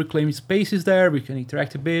Bureau of Reclaimed Spaces there. We can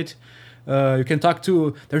interact a bit. You can talk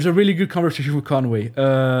to. There's a really good conversation with Conway,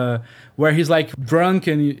 where he's like drunk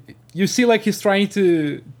and. You see, like he's trying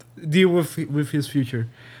to deal with his future,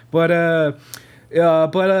 but I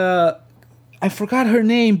forgot her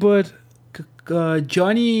name. But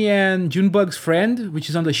Johnny and Junebug's friend, which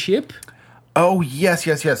is on the ship. Oh yes.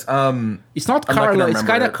 It's not Carla. It's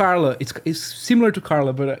kind of Carla. It's similar to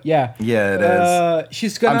Carla, but yeah. Yeah, it is.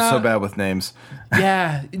 She's gonna. I'm so bad with names.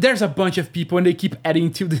 Yeah, there's a bunch of people, and they keep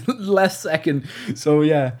adding to the last second. So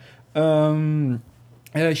yeah,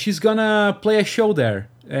 she's gonna play a show there.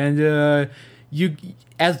 And you,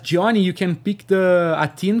 as Johnny, you can pick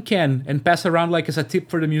a tin can and pass around like as a tip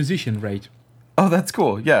for the musician, right? Oh, that's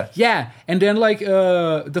cool. Yeah. Yeah, and then like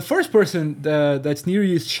the first person that's near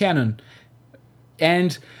you is Shannon,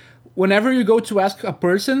 and whenever you go to ask a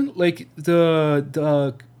person, like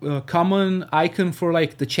the common icon for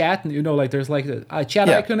like the chat, you know, like there's like a chat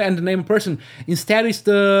icon and the name of person. Instead, it's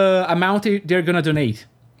the amount they're gonna donate.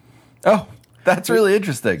 Oh. That's really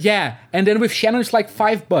interesting. Yeah, and then with Shannon, it's like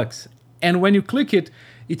 $5. And when you click it,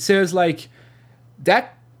 it says like,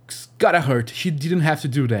 that's gotta hurt. She didn't have to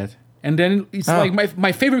do that. And then it's like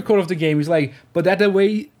my favorite quote of the game is like, but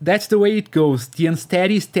that's the way it goes. The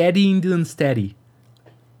unsteady steadying the unsteady.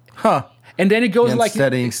 Huh. And then it goes like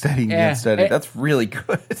steadying the unsteady. That's really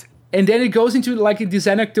good. And then it goes into like this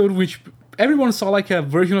anecdote which everyone saw like a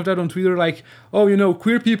version of that on Twitter, like, oh, you know,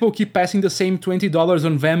 queer people keep passing the same $20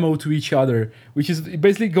 on Venmo to each other, which is it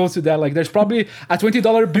basically goes to that. Like, there's probably a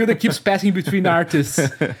 $20 bill that keeps passing between artists,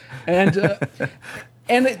 and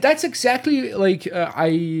that's exactly like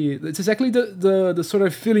it's exactly the sort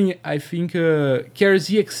of feeling I think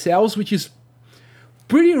KRZ excels, which is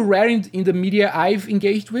pretty rare in the media I've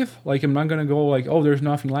engaged with. Like, I'm not gonna go like, oh, there's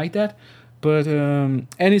nothing like that. But and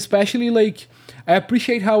especially like I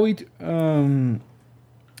appreciate how it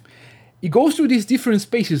goes through these different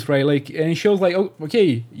spaces, right? Like, and it shows like, oh,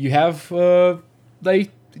 okay, you have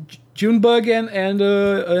like Junebug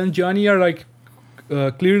and Johnny are like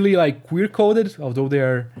clearly like queer coded, although they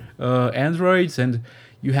are androids, and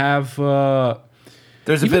you have.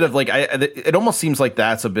 There's a bit of like it almost seems like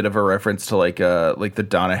that's a bit of a reference to like the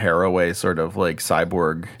Donna Haraway sort of like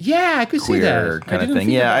cyborg. Yeah, I could see that kind of thing.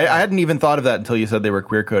 Yeah, I hadn't even thought of that until you said they were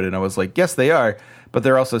queer coded, and I was like, yes, they are, but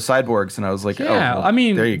they're also cyborgs, and I was like, yeah, oh, well, I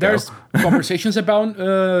mean, there you there's go. conversations about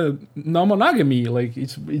non-monogamy. Like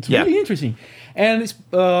it's really interesting, and it's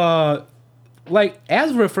like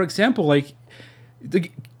Ezra, for example, like the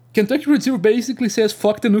Kentucky Route Zero basically says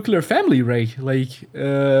 "fuck the nuclear family," right? Like,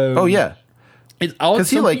 oh yeah. Because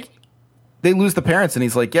he like they lose the parents and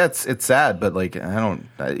he's like, yeah, it's sad, but like I don't.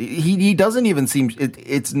 He doesn't even seem.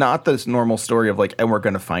 It's not this normal story of like, and we're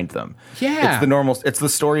gonna find them. Yeah, It's the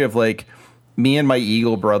story of like me and my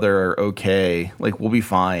eagle brother are okay. Like we'll be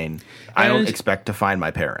fine. I don't expect to find my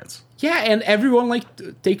parents. Yeah, and everyone like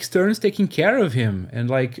takes turns taking care of him, and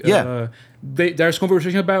like there's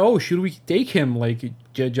conversation about, oh, should we take him? Like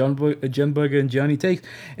Junebug and Johnny takes,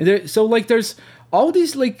 and there's all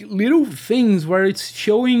these like little things where it's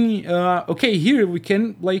showing, okay, here we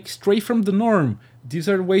can like stray from the norm. These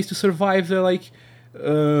are ways to survive. That like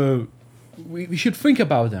we should think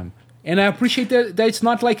about them, and I appreciate that it's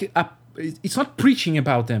not like it's not preaching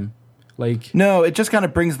about them. Like no, it just kind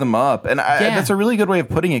of brings them up, and that's a really good way of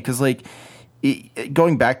putting it. Because like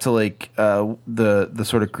going back to like the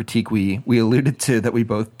sort of critique we alluded to that we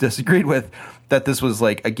both disagreed with, that this was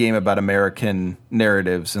like a game about American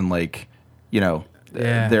narratives and like.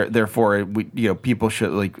 Therefore, people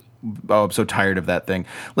should like. Oh, I'm so tired of that thing.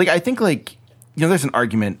 Like, I think like there's an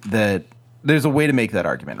argument that there's a way to make that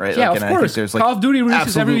argument, right? Yeah, like, of course. I think there's, like, Call of Duty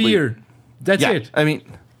releases every year. That's it. I mean,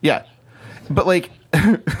 yeah, but like,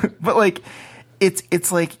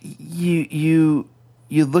 it's like you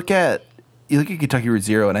look at Kentucky Route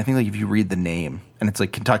Zero, and I think like if you read the name and it's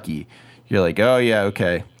like Kentucky, you're like, oh yeah,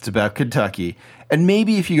 okay, it's about Kentucky. And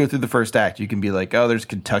maybe if you go through the first act, you can be like, oh, there's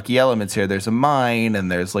Kentucky elements here. There's a mine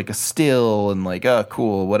and there's like a still and like, oh,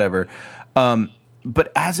 cool, whatever.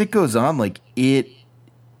 But as it goes on, like it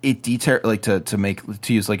like to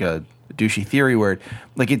use like a douchey theory word,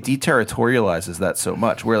 like it deterritorializes that so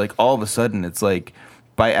much where like all of a sudden it's like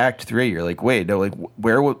by act 3, you're like, wait, no, like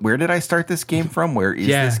where did I start this game from? Where is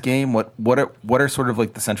this game? What are sort of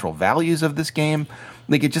like the central values of this game?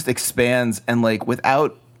 Like it just expands and like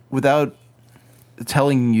without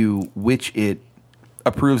telling you which it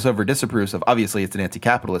approves of or disapproves of. Obviously, it's an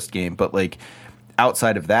anti-capitalist game, but like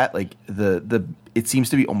outside of that, like the it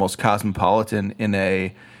seems to be almost cosmopolitan in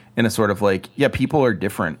a sort of like people are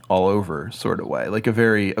different all over sort of way, like a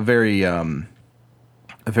very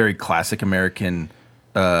classic American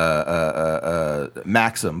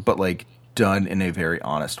maxim, but like done in a very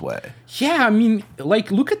honest way. Yeah, I mean,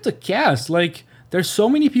 like look at the cast, like. There's so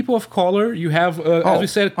many people of color. You have, as we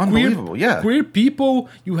said, queer people.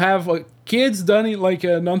 You have kids done in like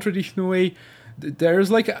a non-traditional way.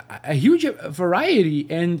 There's like a huge variety,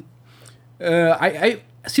 and I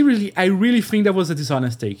seriously, I really think that was a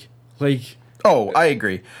dishonest take. Like, oh, I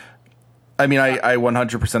agree. I mean, I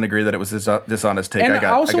 100% agree that it was a dishonest take. I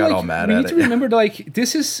got all mad at it. We need to remember, like,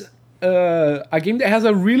 this is a game that has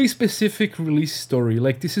a really specific release story.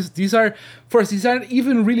 Like these aren't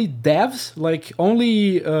even really devs. Like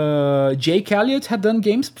only Jake Elliott had done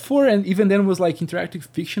games before, and even then was like interactive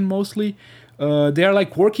fiction mostly. They are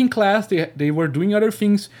like working class. They were doing other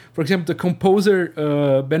things. For example, the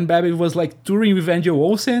composer Ben Babbitt was like touring with Angel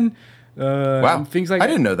Olsen. Wow, things like I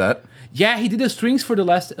didn't know that. Yeah, he did the strings for her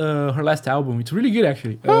last album. It's really good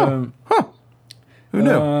actually. Who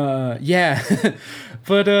knew? Yeah.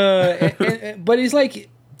 But it's like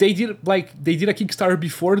they did a Kickstarter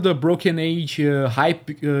before the Broken Age hype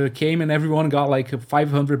came, and everyone got like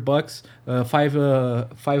 $500,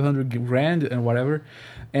 500 grand and whatever,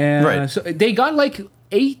 and so they got like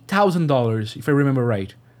 $8,000 if I remember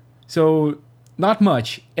right. So not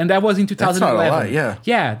much, and that was in 2011. That's not a lot,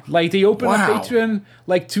 yeah. Like they opened a Patreon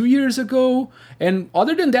like 2 years ago, and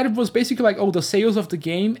other than that, it was basically like the sales of the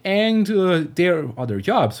game and their other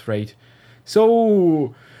jobs, right?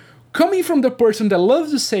 So, coming from the person that loves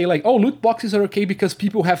to say like, oh, loot boxes are okay because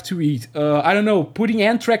people have to eat. I don't know, putting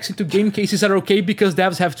anthrax into game cases are okay because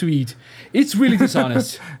devs have to eat. It's really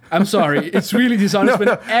dishonest. I'm sorry, it's really dishonest.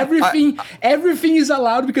 Everything is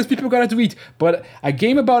allowed because people got to eat. But a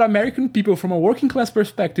game about American people from a working class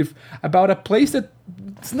perspective, about a place that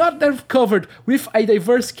it's not that covered with a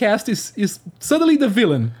diverse cast is suddenly the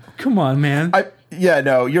villain. Come on, man. Yeah,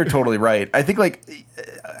 no, you're totally right. I think like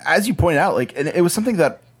as you pointed out, like, and it was something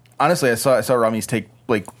that honestly I saw Rami's take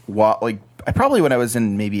like I probably when I was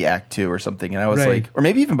in maybe Act 2 or something, and I was like, or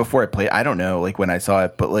maybe even before I played, I don't know, like when I saw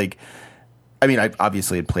it, but like, I mean, I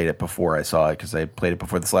obviously had played it before I saw it because I played it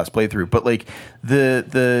before this last playthrough, but like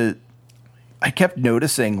I kept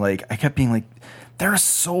noticing, like, I kept being like, there are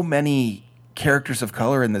so many characters of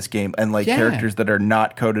color in this game, and like characters that are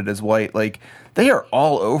not coded as white, like they are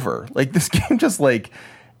all over. Like this game just like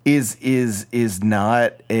is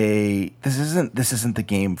not this isn't the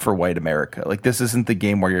game for white America. Like this isn't the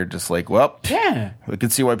game where you're just like, well, we can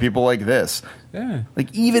see why people like this. Yeah.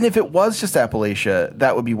 Like even if it was just Appalachia,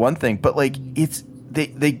 that would be one thing. But like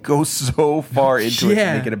they go so far into it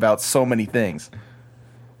to make it about so many things.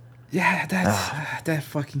 Yeah, that's that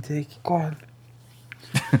fucking take. God.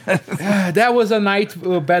 That was a night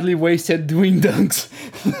badly wasted doing dunks.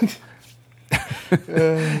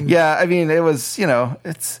 Yeah, I mean, it was,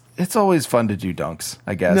 it's always fun to do dunks,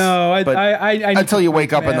 I guess. No, I until you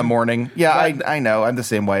wake up in the morning. Yeah, I know. I'm the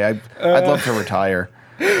same way. I'd love to retire.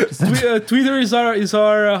 Twitter is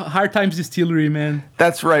our Hard Times distillery, man.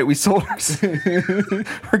 That's right. We sold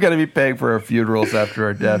we're going to be paying for our funerals after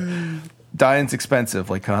our death. Dying's expensive,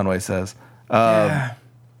 like Conway says.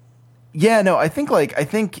 Yeah, no, I think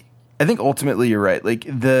ultimately you're right. Like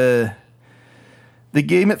the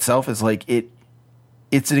game itself is like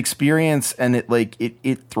it's an experience, and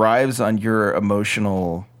it thrives on your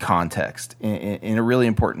emotional context in a really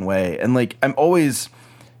important way. And like I'm always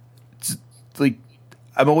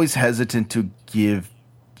hesitant to give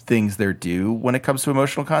things their due when it comes to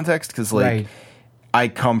emotional context, because like I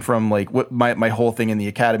come from like what my whole thing in the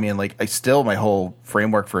academy, and like my whole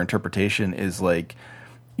framework for interpretation is like,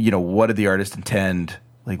 what did the artist intend?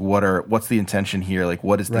 Like what's the intention here? Like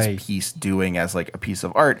what is this piece doing as like a piece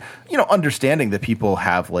of art? Understanding that people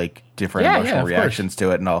have like different emotional reactions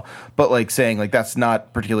to it and all, but like saying like that's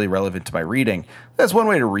not particularly relevant to my reading. That's one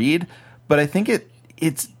way to read, but I think it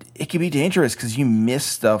can be dangerous because you miss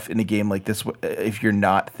stuff in a game like this if you're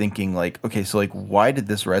not thinking like, okay, so like why did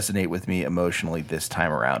this resonate with me emotionally this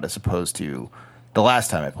time around as opposed to the last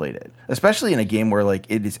time I played it? Especially in a game where like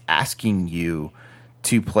it is asking you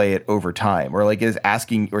to play it over time, or like it is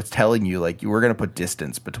asking or it's telling you like you were going to put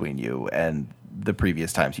distance between you and the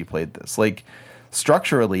previous times you played this. Like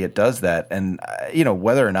structurally it does that, and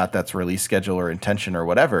whether or not that's release schedule or intention or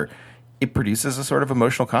whatever, it produces a sort of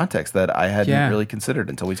emotional context that I hadn't really considered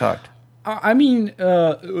until we talked. I mean,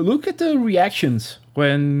 look at the reactions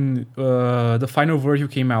when the final version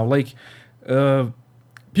came out. Like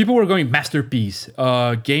people were going masterpiece,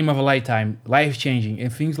 game of a lifetime, life changing,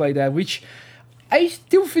 and things like that, which I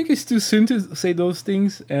still think it's too soon to say those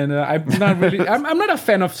things, and I'm not really. I'm not a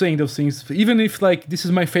fan of saying those things, even if like this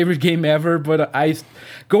is my favorite game ever. But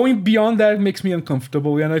going beyond that makes me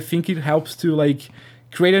uncomfortable, and I think it helps to like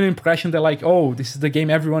create an impression that like, oh, this is the game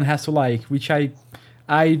everyone has to like, which I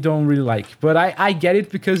don't really like. But I get it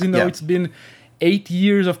because it's been 8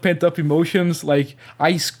 years of pent up emotions. Like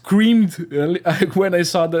I screamed when I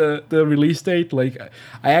saw the release date. Like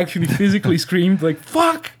I actually physically screamed like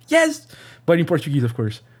 "fuck yes." But in Portuguese, of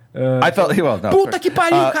course. I felt no. Puta que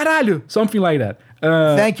pariu, caralho! Something like that.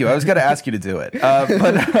 Thank you. I was going to ask you to do it,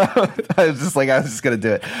 but I was just going to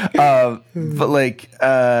do it. But like,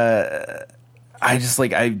 I just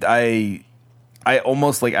like I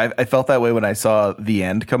almost like I felt that way when I saw the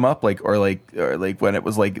end come up, or when it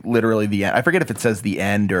was like literally the end. I forget if it says the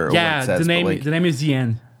end or what it says. The name is the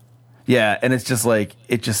end. Yeah, and it's just like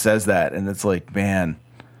it just says that, and it's like, man,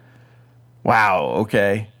 wow,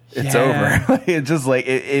 okay. It's over. It just like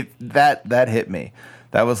that hit me.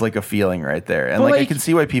 That was like a feeling right there, and like I can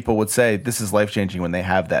see why people would say this is life changing when they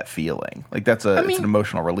have that feeling. Like it's an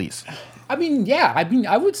emotional release. I mean,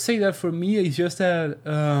 I would say that for me, it's just that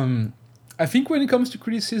I think when it comes to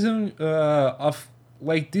criticism of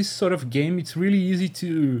like this sort of game, it's really easy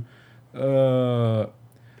to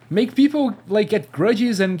make people like get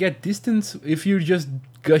grudges and get distance if you're just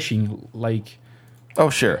gushing like. Oh,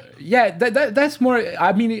 sure. Yeah, that's more.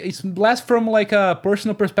 I mean, it's less from like a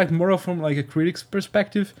personal perspective, more from like a critic's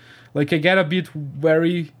perspective. Like I get a bit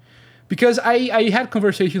wary because I had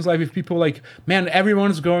conversations like with people like, man,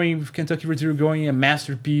 everyone's going with Kentucky Route Zero going a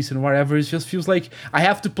masterpiece and whatever. It just feels like I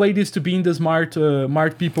have to play this to be in the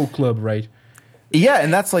smart people club, right? Yeah,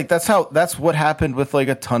 and that's what happened with like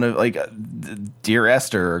a ton of like Dear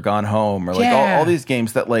Esther or Gone Home or like all these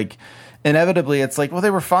games that like. Inevitably, it's like, well,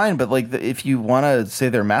 they were fine, but like, if you want to say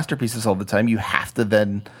they're masterpieces all the time, you have to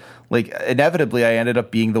then, like, inevitably, I ended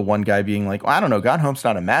up being the one guy being like, well, I don't know, Gone Home's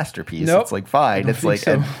not a masterpiece. Nope. It's like fine. It's like,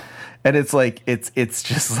 so. and it's like, it's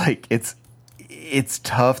just like it's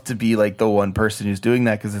tough to be like the one person who's doing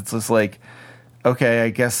that, because it's just like, okay, I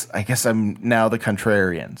guess I'm now the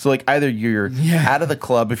contrarian. So like either you're out of the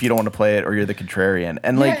club if you don't want to play it, or you're the contrarian.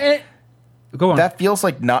 And like go on. That feels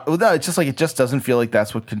like not. No, it's just like it just doesn't feel like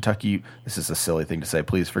that's what Kentucky. This is a silly thing to say.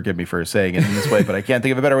 Please forgive me for saying it in this way, but I can't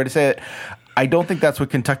think of a better way to say it. I don't think that's what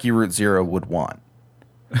Kentucky Route Zero would want.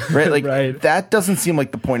 Right? Like that doesn't seem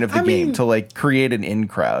like the point of the game, to like create an in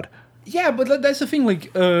crowd. Yeah, but that's the thing.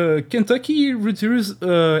 Like Kentucky Route Zeroes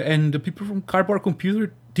and the people from Cardboard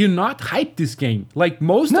Computer did not hype this game. Like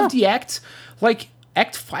most of the acts, like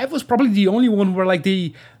Act 5 was probably the only one where like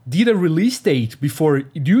they did a release date before.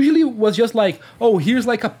 It usually was just like, oh, here's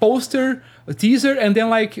like a poster, a teaser, and then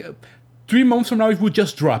like 3 months from now it would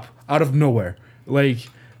just drop out of nowhere. Like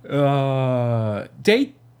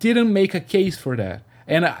they didn't make a case for that.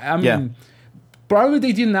 And I mean, probably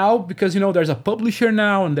they did now because, there's a publisher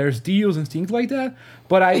now and there's deals and things like that.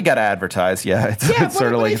 But you got to advertise. It's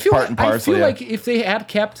sort of like part and parcel. I feel like if they had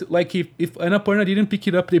kept, like if Annapurna didn't pick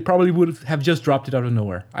it up, they probably would have just dropped it out of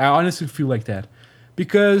nowhere. I honestly feel like that.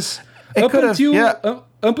 Because up until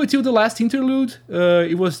the last interlude,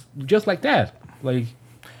 it was just like that. Like,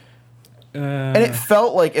 and it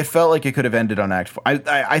felt like it could have ended on Act 4.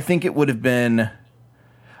 I think it would have been. I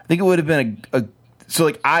think it would have been a so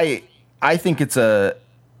like I think it's a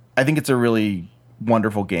really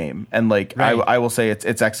wonderful game, and like I will say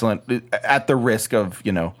it's excellent at the risk of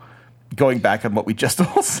going back on what we just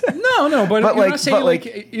all said. No, but you're not saying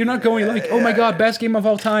like you're not going like, oh my god, best game of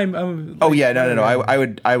all time. No.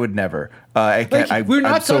 I would never. I can't. Like, we're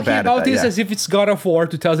not so talking about this as if it's God of War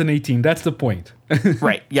 2018. That's the point.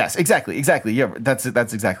 Right. Yes. Exactly. Yeah. That's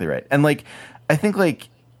exactly right. And like, I think like,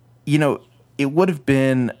 it would have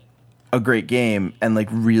been a great game and like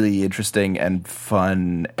really interesting and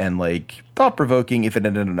fun and like thought provoking if it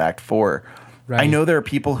ended in Act 4. Right. I know there are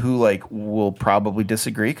people who like will probably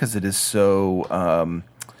disagree because it is so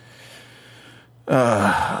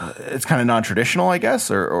it's kind of non-traditional, I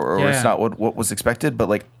guess, or it's not what was expected. But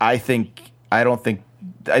like I think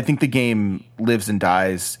the game lives and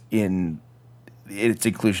dies in its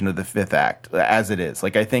inclusion of the fifth act as it is.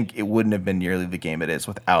 Like I think it wouldn't have been nearly the game it is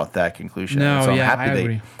without that conclusion. No, so I'm I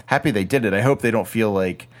agree. Happy they did it. I hope they don't feel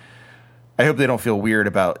weird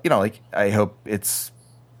about I hope it's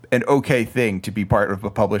an okay thing to be part of a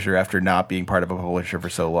publisher after not being part of a publisher for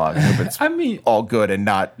so long. I hope it's all good and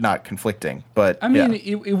not conflicting. But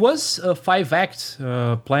it was a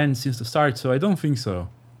 5-act plan since the start, so I don't think so.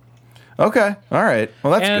 Okay, all right.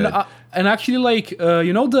 Well, that's good. And actually, like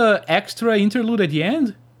the extra interlude at the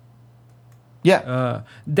end. Yeah.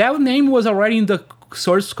 That name was already in the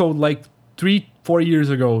source code like 3-4 years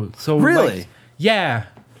ago. So really, like, yeah.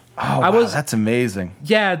 Oh, wow, that's amazing.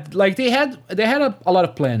 Yeah, like they had a lot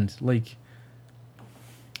of plans. Like,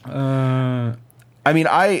 I mean,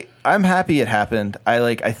 I'm happy it happened.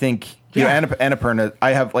 I think Annapurna.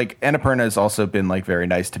 Annapurna has also been like very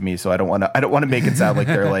nice to me, so I don't want to make it sound like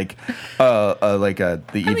they're like the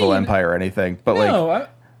evil empire or anything. But no,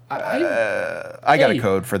 I got a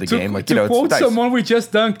code for the game. Like to quote someone we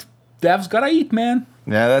just dunked, Dev's gotta eat, man.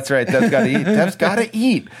 Yeah, that's right. Dev's gotta eat. Dev's gotta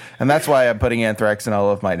eat, and that's why I'm putting Anthrax in all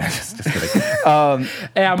of mine. Just kidding.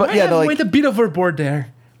 Went a bit overboard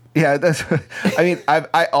there. Yeah, that's. I mean,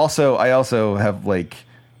 I also have like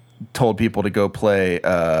told people to go play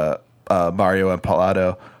Mario and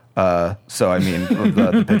Palado. So I mean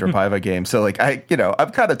the Pedro Paiva game. So like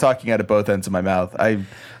I'm kind of talking out of both ends of my mouth. I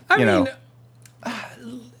mean,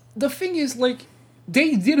 the thing is like.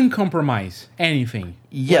 They didn't compromise anything.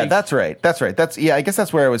 Yeah, that's right. I guess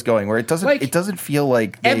that's where I was going. Where it doesn't feel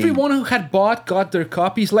like everyone who had got their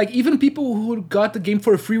copies. Like even people who got the game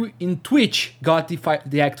for free in Twitch got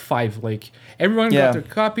the Act 5. Like everyone got their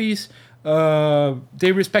copies.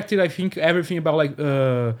 They respected, I think, everything about like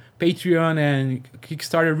Patreon and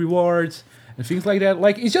Kickstarter rewards and things like that.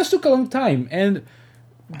 Like it just took a long time, and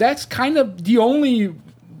that's kind of the only.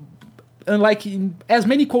 And like in as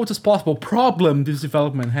many quotes as possible, problem this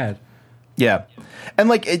development had. Yeah, and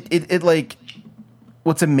like it like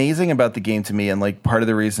what's amazing about the game to me, and like part of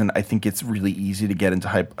the reason I think it's really easy to get into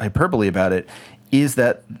hyperbole about it, is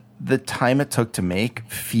that the time it took to make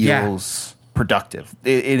feels productive.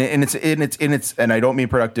 And I don't mean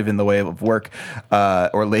productive in the way of work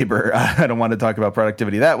or labor. I don't want to talk about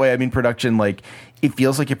productivity that way. I mean production. Like it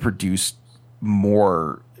feels like it produced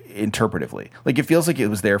more. Interpretively, like it feels like it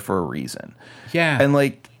was there for a reason. Yeah, and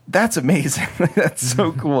like that's amazing. That's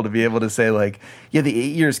so cool to be able to say like, yeah, the 8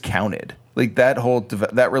 years counted. Like that whole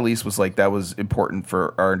that release was like that was important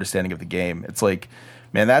for our understanding of the game. It's like,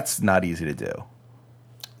 man, that's not easy to do.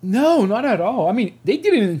 No, not at all. I mean, they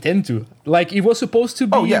didn't intend to. Like, it was supposed to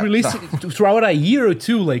be released throughout a year or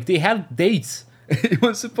two. Like, they had dates. It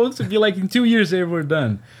was supposed to be like in 2 years they were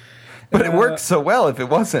done. But it worked so well if it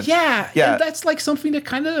wasn't. Yeah. And that's like something that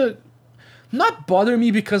kind of not bother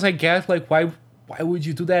me, because I get like why would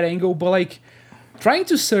you do that angle, but like trying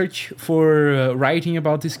to search for writing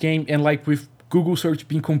about this game, and like with Google search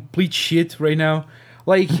being complete shit right now,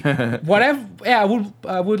 like whatever. Yeah,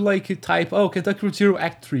 I would like type Kentucky Route Zero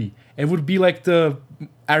Act 3, and it would be like the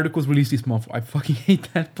articles released this month. I fucking hate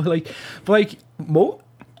that, but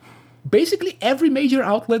basically every major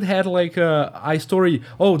outlet had like a story.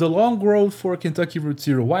 Oh, the long road for Kentucky Route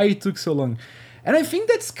Zero. Why it took so long? And I think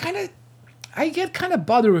that's kind of, I get kind of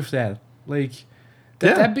bothered with that. Like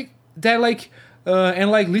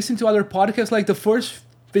and like listen to other podcasts. Like the first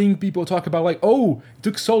thing people talk about, like, oh, it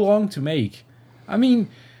took so long to make. I mean,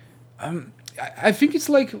 I think it's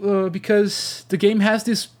like because the game has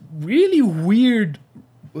this really weird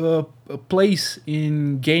place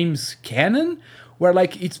in games canon, where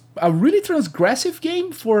like it's a really transgressive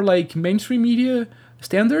game for like mainstream media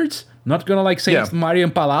standards. Not gonna like say it's Mario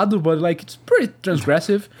Empalado, but like it's pretty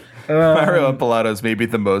transgressive. Mario Empalado is maybe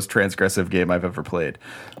the most transgressive game I've ever played.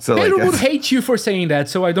 So Pedro would hate you for saying that,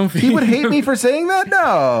 so I don't think... He would hate me for saying that?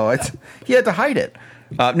 No. He had to hide it.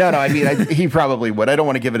 No, I mean, he probably would. I don't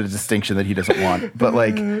want to give it a distinction that he doesn't want, but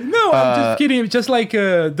like... No, I'm just kidding. Just like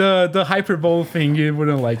the hyperbole thing, you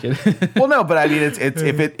wouldn't like it. Well, no, but I mean, it's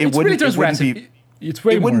really transgressive. It's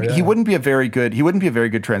way more. He wouldn't be a very good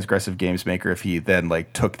transgressive games maker if he then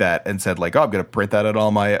like took that and said like, oh, I'm gonna print that on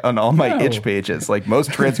all my itch pages. Like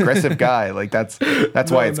most transgressive guy, like that's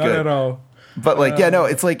why it's not good. At all. But like,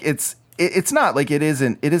 it's like it's not like it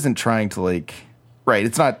isn't trying to like, right?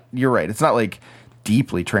 It's not. You're right. It's not like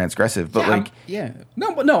deeply transgressive, but I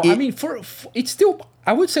mean, for it's still,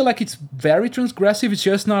 I would say like it's very transgressive. It's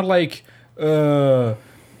just not like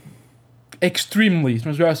extremely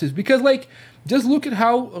transgressive, because like. Just look at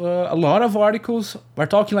how a lot of articles are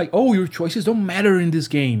talking like, oh, your choices don't matter in this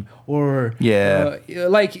game. Or,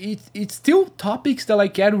 like, it's still topics that,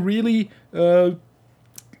 like, get really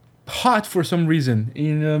hot for some reason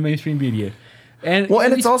in mainstream media. And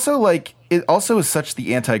it's also, like, it also is such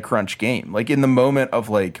the anti-crunch game. Like, in the moment of,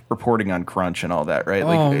 like, reporting on crunch and all that, right?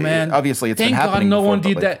 Like, oh, man. Obviously, it's been happening before.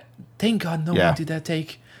 Thank God no one did that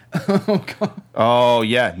take. Oh God. Oh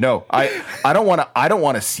yeah, no. I don't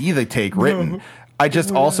want to see the take written. No. I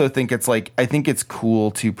just also think it's like, I think it's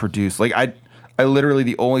cool to produce. Like I literally,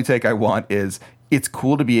 the only take I want is it's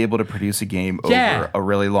cool to be able to produce a game over a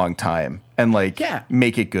really long time and like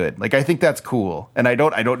make it good. Like I think that's cool. And I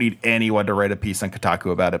don't need anyone to write a piece on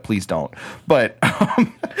Kotaku about it. Please don't. But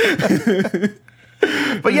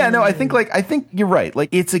but yeah, no, I think you're right. Like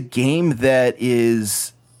it's a game that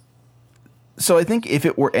is. So I think if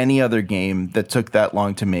it were any other game that took that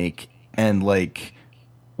long to make and like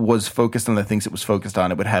was focused on the things it was focused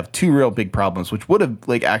on, it would have two real big problems, which would have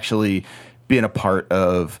like actually been a part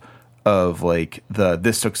of like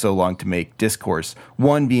this took so long to make discourse.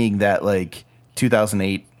 One being that like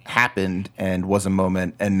 2008 happened and was a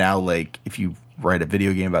moment, and now like if you write a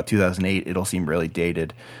video game about 2008, it'll seem really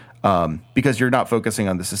dated. Because you're not focusing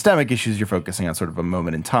on the systemic issues, you're focusing on sort of a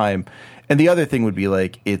moment in time. And the other thing would be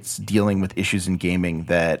like it's dealing with issues in gaming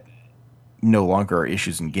that no longer are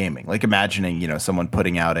issues in gaming. Like imagining, someone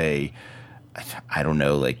putting out a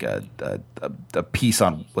piece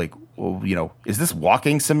on like, well, is this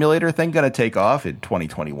walking simulator thing going to take off in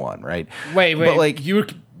 2021, right? Wait, but like you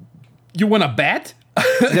want to bet?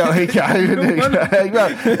 No, okay,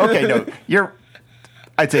 no,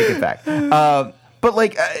 I take it back. But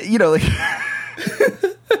like, like.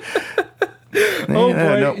 Oh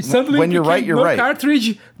boy! No. Suddenly, when you're right, you're right.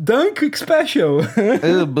 Cartridge dunk special.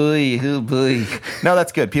 Oh boy! No,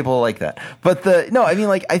 that's good. People like that. But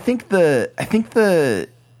I think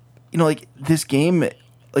like this game,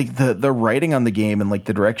 like the writing on the game and like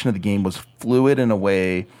the direction of the game was fluid in a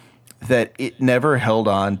way that it never held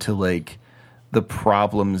on to like the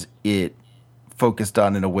problems it focused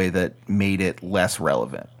on in a way that made it less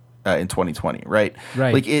relevant. In 2020, right?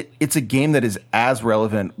 Like it's a game that is as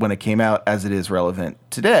relevant when it came out as it is relevant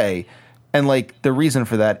today, and like the reason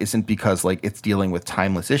for that isn't because like it's dealing with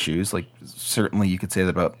timeless issues. Like certainly you could say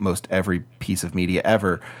that about most every piece of media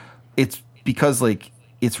ever. It's because like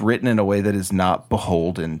it's written in a way that is not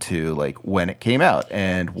beholden to like when it came out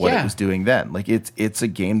and what it was doing then. Like it's a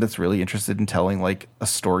game that's really interested in telling like a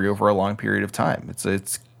story over a long period of time.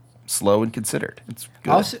 It's slow and considered. It's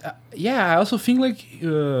good. I also think like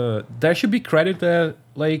there should be credit that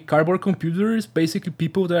like Cardboard Computer is basically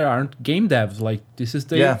people that aren't game devs. Like this is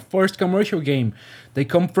their first commercial game. They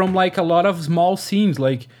come from like a lot of small scenes.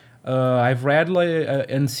 Like I've read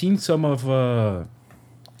and seen some of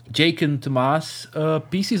Jake and Tomas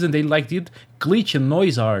pieces, and they like did glitch and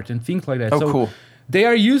noise art and things like that. Oh, so cool. They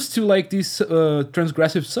are used to like these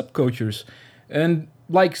transgressive subcultures, and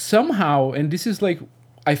like somehow, and this is like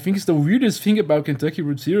I think it's the weirdest thing about Kentucky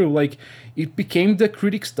Route Zero. Like it became the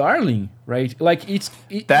critics' darling, right? Like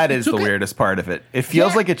that is the weirdest part of it. It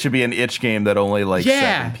feels like it should be an itch game that only like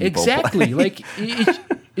 7 people exactly. play. Like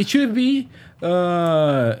it should be.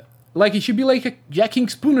 Like it should be like a Jack King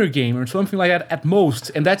Spooner game or something like that at most,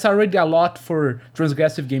 and that's already a lot for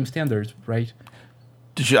transgressive game standards, right?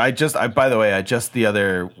 By the way, I just the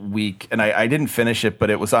other week, and I didn't finish it, but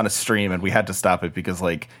it was on a stream, and we had to stop it because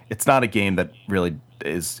like it's not a game that really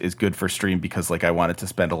is good for stream because like I wanted to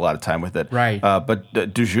spend a lot of time with it. Right. But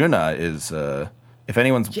Dujuna is if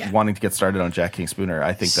anyone's wanting to get started on Jack King Spooner,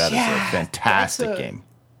 I think that is a fantastic game.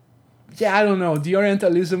 Yeah, I don't know. The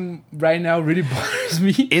Orientalism right now really bothers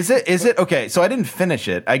me. Is it? Okay, so I didn't finish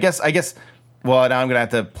it. I guess. Well, now I'm gonna have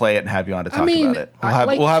to play it and have you on to talk about it.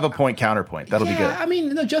 We'll have a point counterpoint. That'll be good. I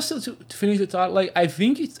mean, no, just to finish the thought, like I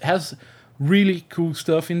think it has really cool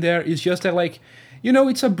stuff in there. It's just that, like, you know,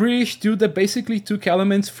 it's a British dude that basically took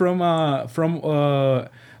elements from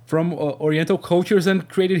Oriental cultures and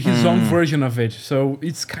created his own version of it. So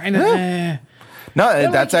it's kind of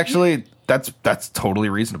no. That's actually that's totally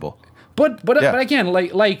reasonable. But again,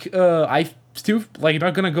 I still like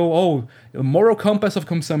not gonna go moral compass of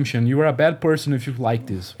consumption. You are a bad person if you like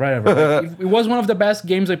this, right? Like, it was one of the best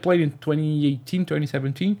games I played in 2018,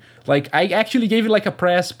 2017. Like I actually gave it like a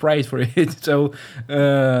press prize for it. So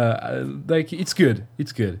like it's good.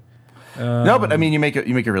 It's good. No, but I mean you make a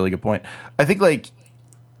really good point. I think like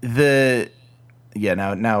now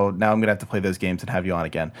I'm gonna have to play those games and have you on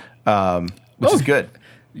again, which is good.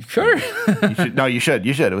 Sure. You should.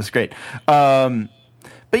 It was great.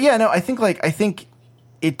 But yeah, no, I think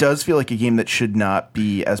it does feel like a game that should not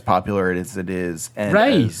be as popular as it is,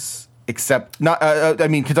 and except not. I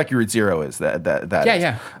mean, Kentucky Route Zero is that.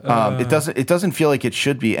 It doesn't feel like it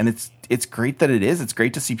should be, and it's great that it is. It's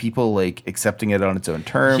great to see people like accepting it on its own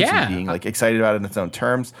terms and being like excited about it on its own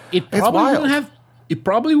terms. It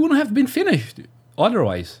probably wouldn't have been finished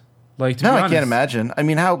otherwise. Like, to be honest. I can't imagine. I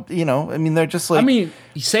mean, they're just like. I mean,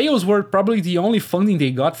 sales were probably the only funding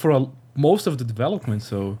they got for most of the development.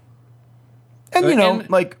 So, and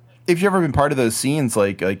like, if you've ever been part of those scenes,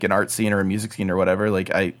 like an art scene or a music scene or whatever, like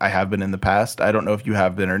I have been in the past. I don't know if you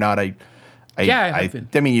have been or not. I have been.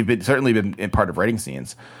 I mean, you've certainly been in part of writing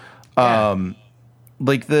scenes.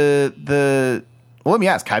 Like well, let me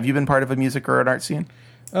ask: have you been part of a music or an art scene?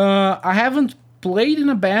 I haven't played in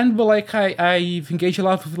a band, but like I've engaged a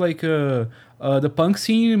lot with like the punk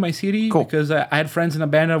scene in my city because I had friends in a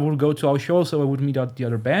band. I would go to all shows, so I would meet out the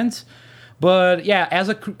other bands. But yeah, as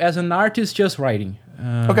an artist, just writing.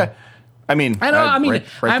 Okay, I mean, I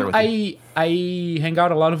hang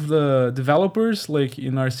out a lot of the developers like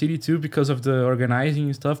in our city too because of the organizing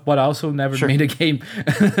and stuff. But I also never made a game.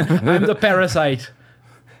 I'm the parasite.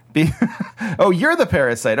 You're the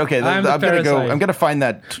parasite. Okay, I'm gonna find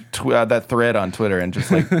that that thread on Twitter and just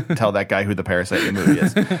like tell that guy who the parasite in the movie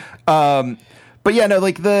is. But yeah, no,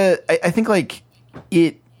 like I think like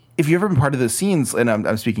it. If you've ever been part of those scenes, and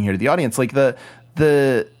I'm speaking here to the audience, like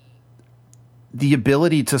the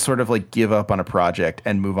ability to sort of like give up on a project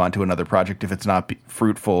and move on to another project if it's not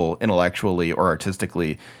fruitful intellectually or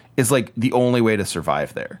artistically is like the only way to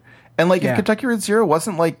survive there. And like if Kentucky Route Zero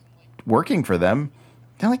wasn't like working for them,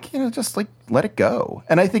 they're like, just like let it go.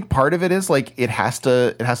 And I think part of it is like it has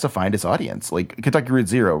to find its audience. Like Kentucky Route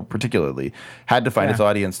Zero particularly had to find its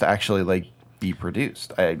audience to actually like be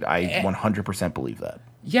produced. I 100% believe that.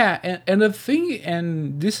 Yeah, and the thing,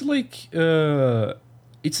 and this like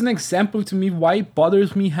it's an example to me why it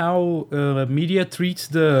bothers me how media treats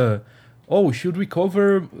the should we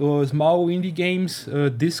cover small indie games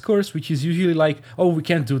discourse, which is usually like, we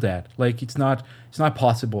can't do that, like it's not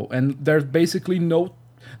possible, and there's basically no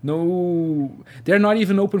they're not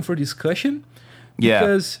even open for discussion.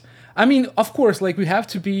 Because I mean, of course, like we have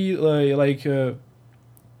to be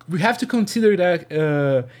we have to consider that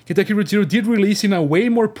Kentucky Route Zero did release in a way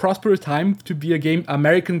more prosperous time to be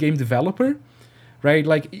American game developer, right?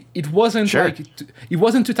 Like it wasn't it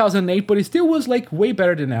wasn't 2008, but it still was like way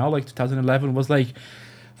better than now. Like 2011 was like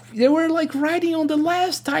they were like riding on the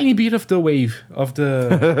last tiny bit of the wave of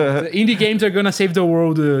the indie games are gonna save the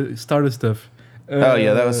world starter stuff.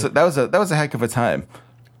 That was a heck of a time.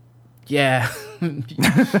 Yeah.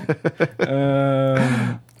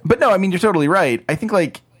 But no, I mean you're totally right. I think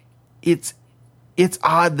like it it's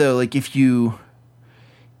odd though. Like if you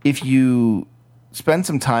spend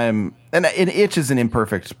some time, and itch is an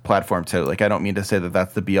imperfect platform too. Like I don't mean to say that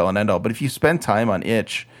that's the be all and end all, but if you spend time on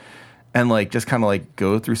itch and like just kind of like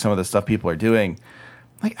go through some of the stuff people are doing,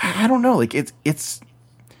 like I don't know, like it's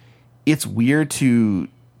weird to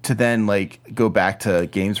then like go back to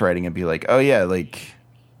games writing and be like, oh yeah, like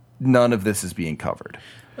none of this is being covered.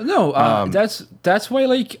 No, that's why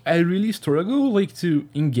like I really struggle like to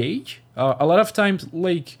engage. A lot of times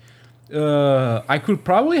like I could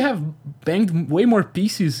probably have banged way more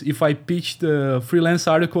pieces if I pitched freelance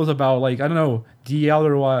articles about like I don't know the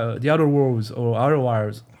Outer Worlds or Outer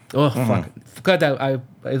Wires. Oh fuck! Forgot that I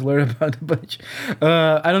learned about a bunch.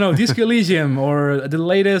 I don't know Disco Elysium or the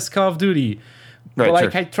latest Call of Duty. Right,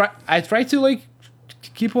 but like sure. I try to like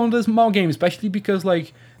keep on the small games, especially because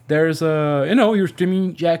like there's you're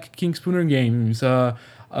streaming Jack King Spooner games.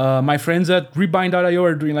 My friends at Rebind.io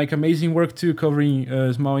are doing like amazing work too, covering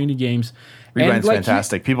small indie games. Rebind's like,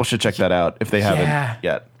 fantastic. People should check that out if they haven't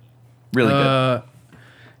yet. Really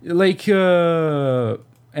good.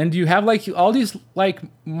 And you have like all these like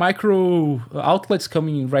micro outlets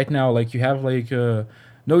coming right now. Like you have like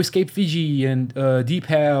No Escape VG and Deep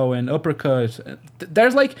Hell and Uppercut.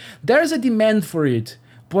 There's a demand for it.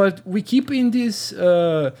 But we keep in this.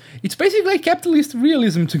 It's basically like capitalist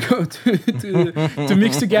realism to go to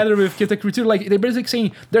mix together with Kentucky Route Zero. Like they're basically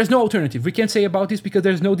saying there's no alternative. We can't say about this because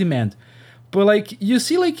there's no demand. But like you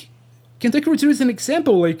see, like Kentucky Route Zero is an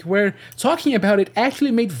example, like where talking about it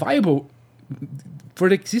actually made viable for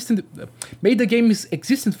the made the game's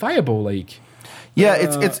existence viable. Like yeah,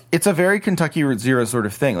 it's a very Kentucky Route Zero sort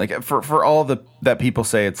of thing. Like for all that people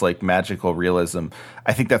say it's like magical realism,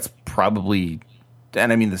 I think that's probably.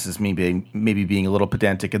 And I mean, this is me being a little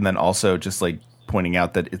pedantic, and then also just like pointing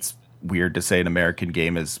out that it's weird to say an American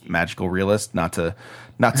game is magical realist. Not to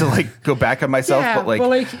like go back on myself, yeah, but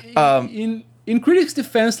like in critics'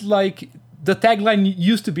 defense, like the tagline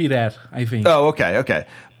used to be that, I think. Oh, okay,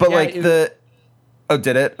 but yeah, like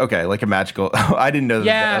did it? Okay, like a magical. I didn't know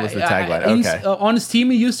that was the tagline. Okay, on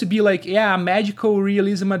Steam it used to be like a magical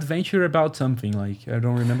realism adventure about something. Like I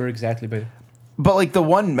don't remember exactly, but. But like the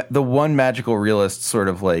one magical realist sort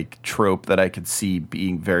of like trope that I could see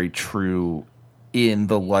being very true in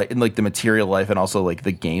like the material life and also like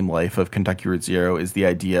the game life of Kentucky Route Zero is the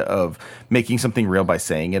idea of making something real by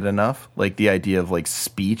saying it enough. Like the idea of like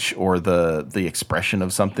speech or the expression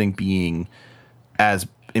of something being as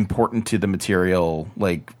important to the material,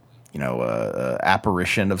 like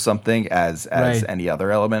apparition of something as right. any other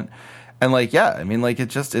element. And like I mean like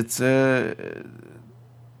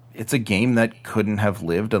it's a game that couldn't have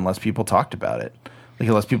lived unless people talked about it, like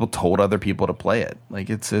unless people told other people to play it. Like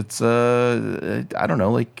it's I don't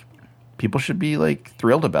know, like people should be like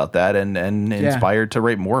thrilled about that and inspired to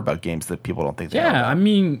write more about games that people don't think they know about. I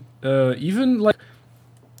mean even like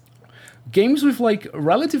games with like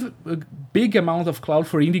relative big amount of clout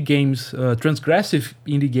for indie games, transgressive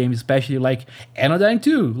indie games, especially like Anodyne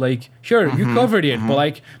 2. Like sure, you covered it, but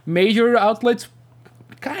like major outlets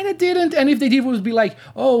kind of didn't, and if they did, it would be like,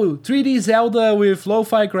 oh, 3D Zelda with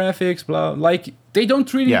lo-fi graphics, blah. Like they don't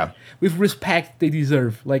treat it with respect they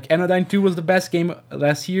deserve. Like Anodyne 2 was the best game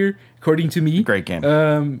last year, according to me. Great game.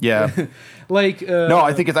 Like no,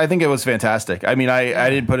 I think it was fantastic. I mean, I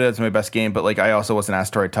didn't put it as my best game, but like I also was an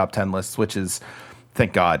Asteroid top 10 list, which is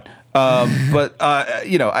thank God. But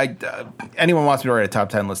anyone wants me to write a top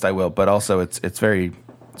 10 list, I will. But also, it's very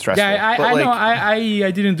stressful. Yeah, I know.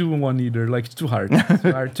 I didn't do one either. Like it's too hard.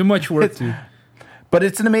 Too much work to. But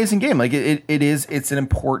it's an amazing game. Like it's an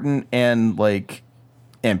important and like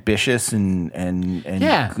ambitious and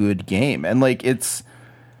good game. And like it's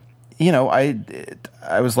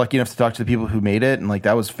I was lucky enough to talk to the people who made it, and like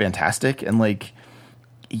that was fantastic. And like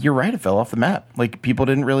you're right, it fell off the map. Like people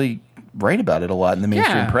didn't really write about it a lot in the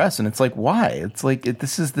mainstream press, and it's like why? It's like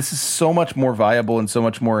this is so much more viable and so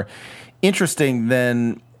much more interesting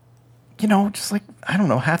than just like I don't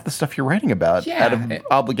know, half the stuff you're writing about out of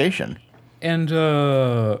obligation. And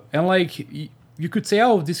like you could say,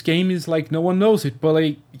 oh, this game is like no one knows it, but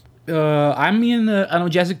like I'm in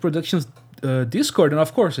Analgesic Productions Discord, and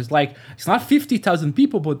of course it's like it's not 50,000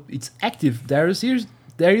 people, but it's active. There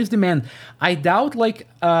is demand. I doubt like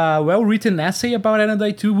a well-written essay about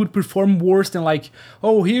Anodyne 2 would perform worse than like,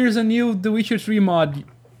 oh, here's a new The Witcher 3 mod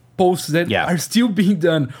posts that are still being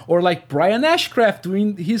done, or like Brian Ashcraft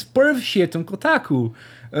doing his perv shit on Kotaku.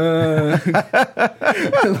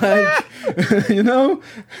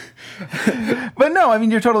 But no, I mean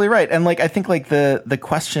you're totally right, and like I think like the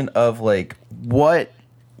question of like what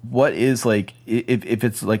is like if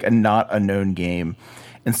it's like not a known game,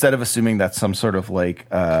 instead of assuming that's some sort of like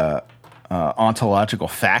ontological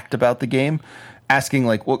fact about the game, asking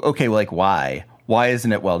like, well, okay, like why? Why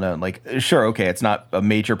isn't it well known? Like, sure, okay, it's not a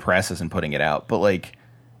major press isn't putting it out, but like,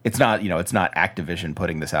 it's not, it's not Activision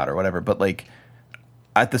putting this out or whatever. But like,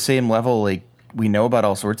 at the same level, like, we know about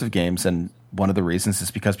all sorts of games, and one of the reasons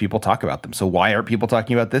is because people talk about them. So why aren't people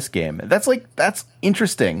talking about this game? That's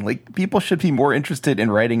interesting. Like, people should be more interested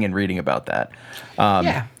in writing and reading about that.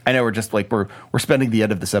 Yeah. I know we're just like, we're spending the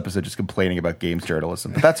end of this episode just complaining about games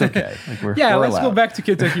journalism, but that's okay. Like, we're let's allowed. Go back to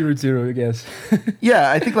Kentucky Route Zero, I guess.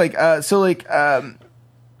 Yeah, I think like,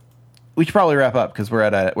 we should probably wrap up because we're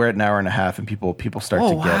at an hour and a half, and people start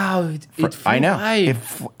to get. Wow! It I know.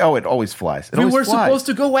 It always flies. We were supposed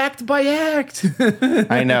to go act by act.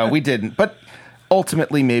 I know we didn't, but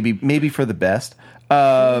ultimately maybe for the best.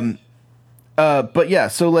 But yeah,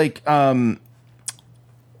 so like,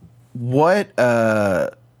 what?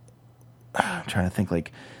 I'm trying to think.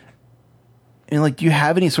 Like, do you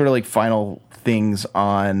have any sort of like final things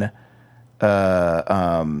on?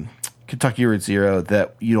 Kentucky Route Zero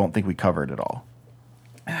that you don't think we covered at all?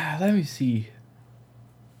 Let me see.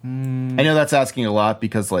 I know that's asking a lot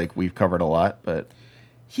because like we've covered a lot, but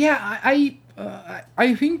yeah, I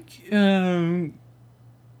think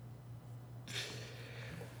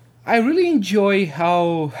I really enjoy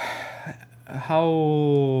how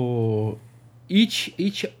each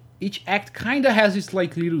act kind of has its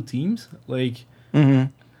like little themes. Like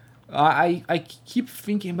I keep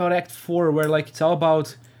thinking about Act 4 where like it's all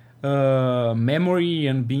about memory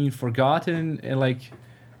and being forgotten, and like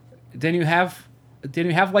then you have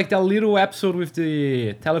like that little episode with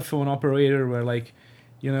the telephone operator where like,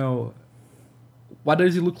 what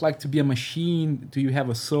does it look like to be a machine? Do you have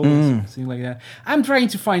a soul? Something like that. I'm trying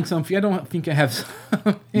to find something. I don't think I have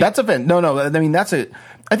something. That's a no. I mean, I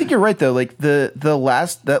think you're right though. Like the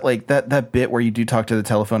last that bit where you do talk to the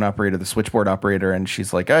telephone operator, the switchboard operator, and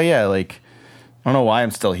she's like, oh yeah, like, I don't know why I'm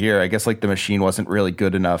still here. I guess like the machine wasn't really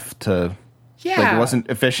good enough to, like, it wasn't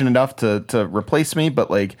efficient enough to replace me. But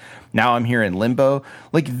like now I'm here in limbo.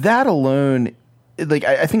 Like that alone, like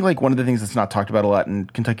I think like one of the things that's not talked about a lot in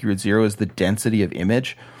Kentucky Route Zero is the density of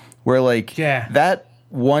image, where like that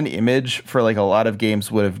one image for like a lot of games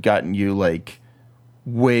would have gotten you like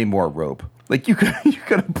way more rope. Like you could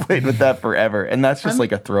have played with that forever, and that's just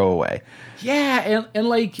like a throwaway. Yeah, and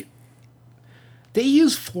like. They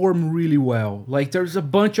use form really well. Like, there's a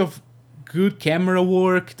bunch of good camera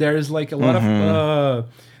work. There's, like, a lot of...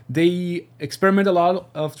 they experiment a lot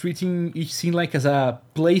of treating each scene, like, as a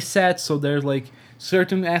play set. So there's, like,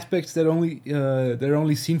 certain aspects that they're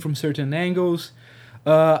only seen from certain angles.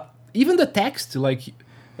 Even the text, like,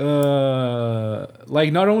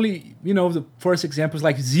 not only, the first example is,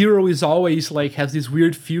 like, Zero is always, like, has this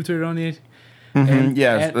weird filter on it.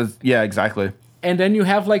 Yeah, exactly. And then you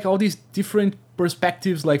have, like, all these different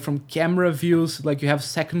perspectives, like from camera views, like you have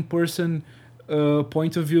second person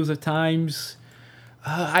point of views at times.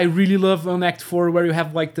 I really love on Act 4 where you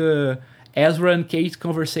have like the Ezra and Kate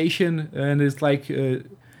conversation, and it's like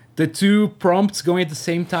the two prompts going at the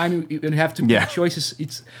same time, and you have to make choices.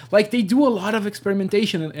 It's like they do a lot of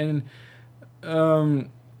experimentation, and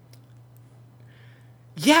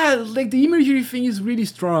like the imagery thing is really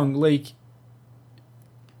strong. Like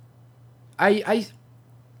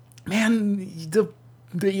man,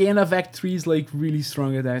 the end of Act 3 is like really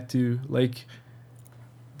strong at that too. Like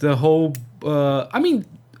the whole I mean,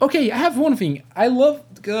 okay, I have one thing. I love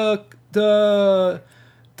the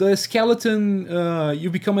skeleton.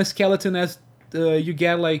 You become a skeleton as you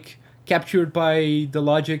get like captured by the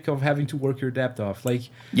logic of having to work your depth off. Like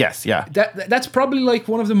that's probably like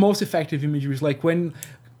one of the most effective imageries. Like when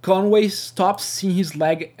Conway stops seeing his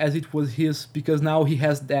leg as it was his because now he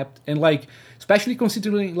has depth, and like especially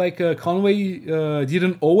considering like Conway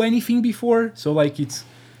didn't owe anything before, so like it's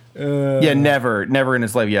never in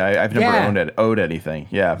his life. I've never owed anything.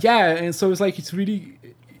 And so it's like it's really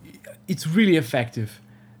effective.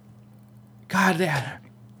 God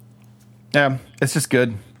damn. It's just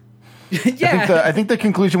good. I think the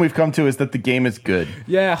conclusion we've come to is that the game is good.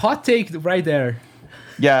 Yeah, hot take right there.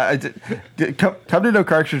 Yeah, come to No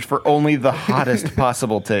Cartridge for only the hottest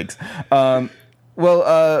possible takes.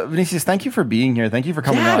 Well, Vinicius, thank you for being here. Thank you for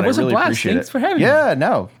coming on. It was I really a blast. Appreciate Thanks it. for having me. Yeah,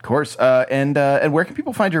 no, of course. And where can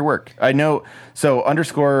people find your work? I know, so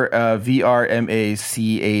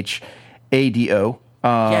 _VRMACHADO.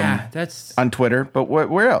 That's on Twitter. But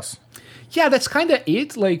where else? Yeah, that's kind of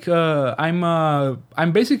it. Like,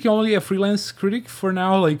 I'm basically only a freelance critic for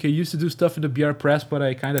now. Like, I used to do stuff in the BR Press, but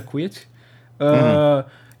I kind of quit.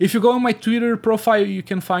 If you go on my Twitter profile, you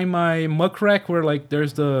can find my muck rack where like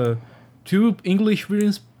there's the 2 English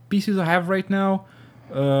variant pieces I have right now.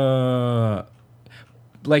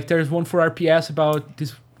 like there's one for RPS about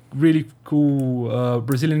this really cool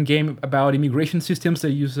Brazilian game about immigration systems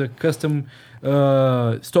that use a custom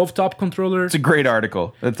stovetop controller. It's a great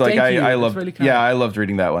article. It's like I love. Really I loved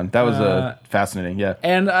reading that one. That was fascinating. Yeah.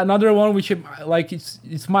 And another one which like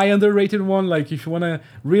it's my underrated one. Like if you want to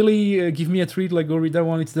really give me a treat, like go read that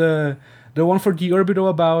one. It's the one for the Orbital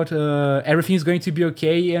about everything is going to be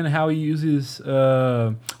okay and how he uses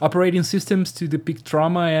operating systems to depict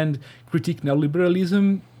trauma and critique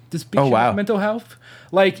neoliberalism. Depiction of mental health.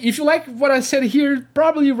 Like, if you like what I said here,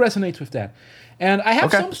 probably you resonate with that. And I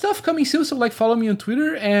have some stuff coming soon, so like follow me on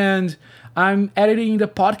Twitter. And I'm editing the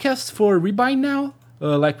podcast for Rebind now,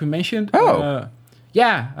 like we mentioned.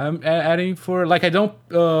 Yeah, I'm editing for like I don't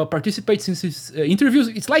participate since it's interviews.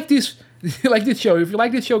 It's like this, like this show. If you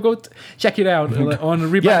like this show, go check it out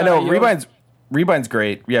on Rebind. Yeah, no, Rebind's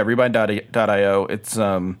great. Yeah, Rebind.io. It's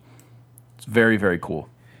very, very cool.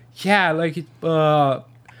 Yeah, like it.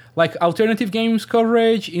 Like alternative games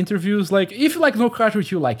coverage, interviews. Like if you like No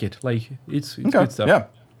Cartridge, you like it. Like it's good stuff. Yeah,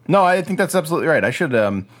 no, I think that's absolutely right. I should.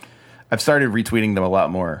 I've started retweeting them a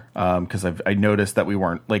lot more because I noticed that we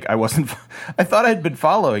weren't like I wasn't. I thought I'd been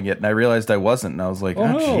following it, and I realized I wasn't. And I was like, oh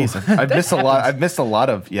jeez, I've missed a lot. I've missed a lot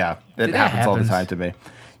of It happens all the time to me.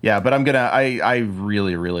 Yeah, but I'm gonna. I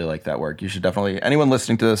really really like that work. You should definitely. Anyone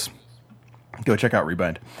listening to this, go check out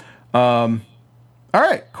Rebind. All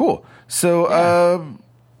right, cool. So.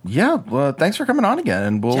 Well, thanks for coming on again,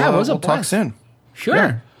 and we'll talk soon. Sure,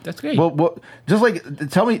 yeah. That's great. Well, just like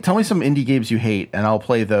tell me some indie games you hate, and I'll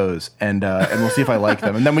play those, and we'll see if I like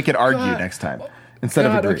them, and then we can argue next time instead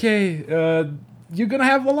of agree. Okay, you're gonna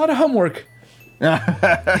have a lot of homework.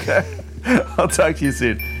 I'll talk to you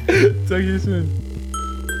soon.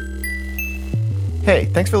 Hey,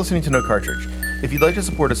 thanks for listening to No Cartridge. If you'd like to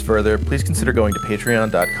support us further, please consider going to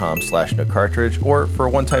patreon.com/nocartridge or for a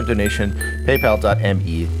one-time donation,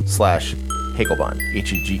 paypal.me/Hegelbon,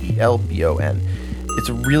 Hegelbon. It's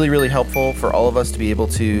really, really helpful for all of us to be able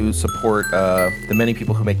to support the many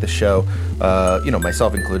people who make the show,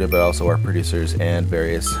 myself included, but also our producers and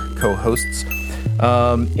various co-hosts,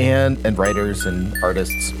 and writers and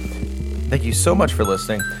artists. Thank you so much for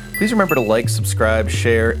listening. Please remember to like, subscribe,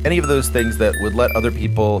 share, any of those things that would let other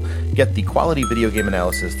people get the quality video game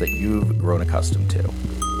analysis that you've grown accustomed to.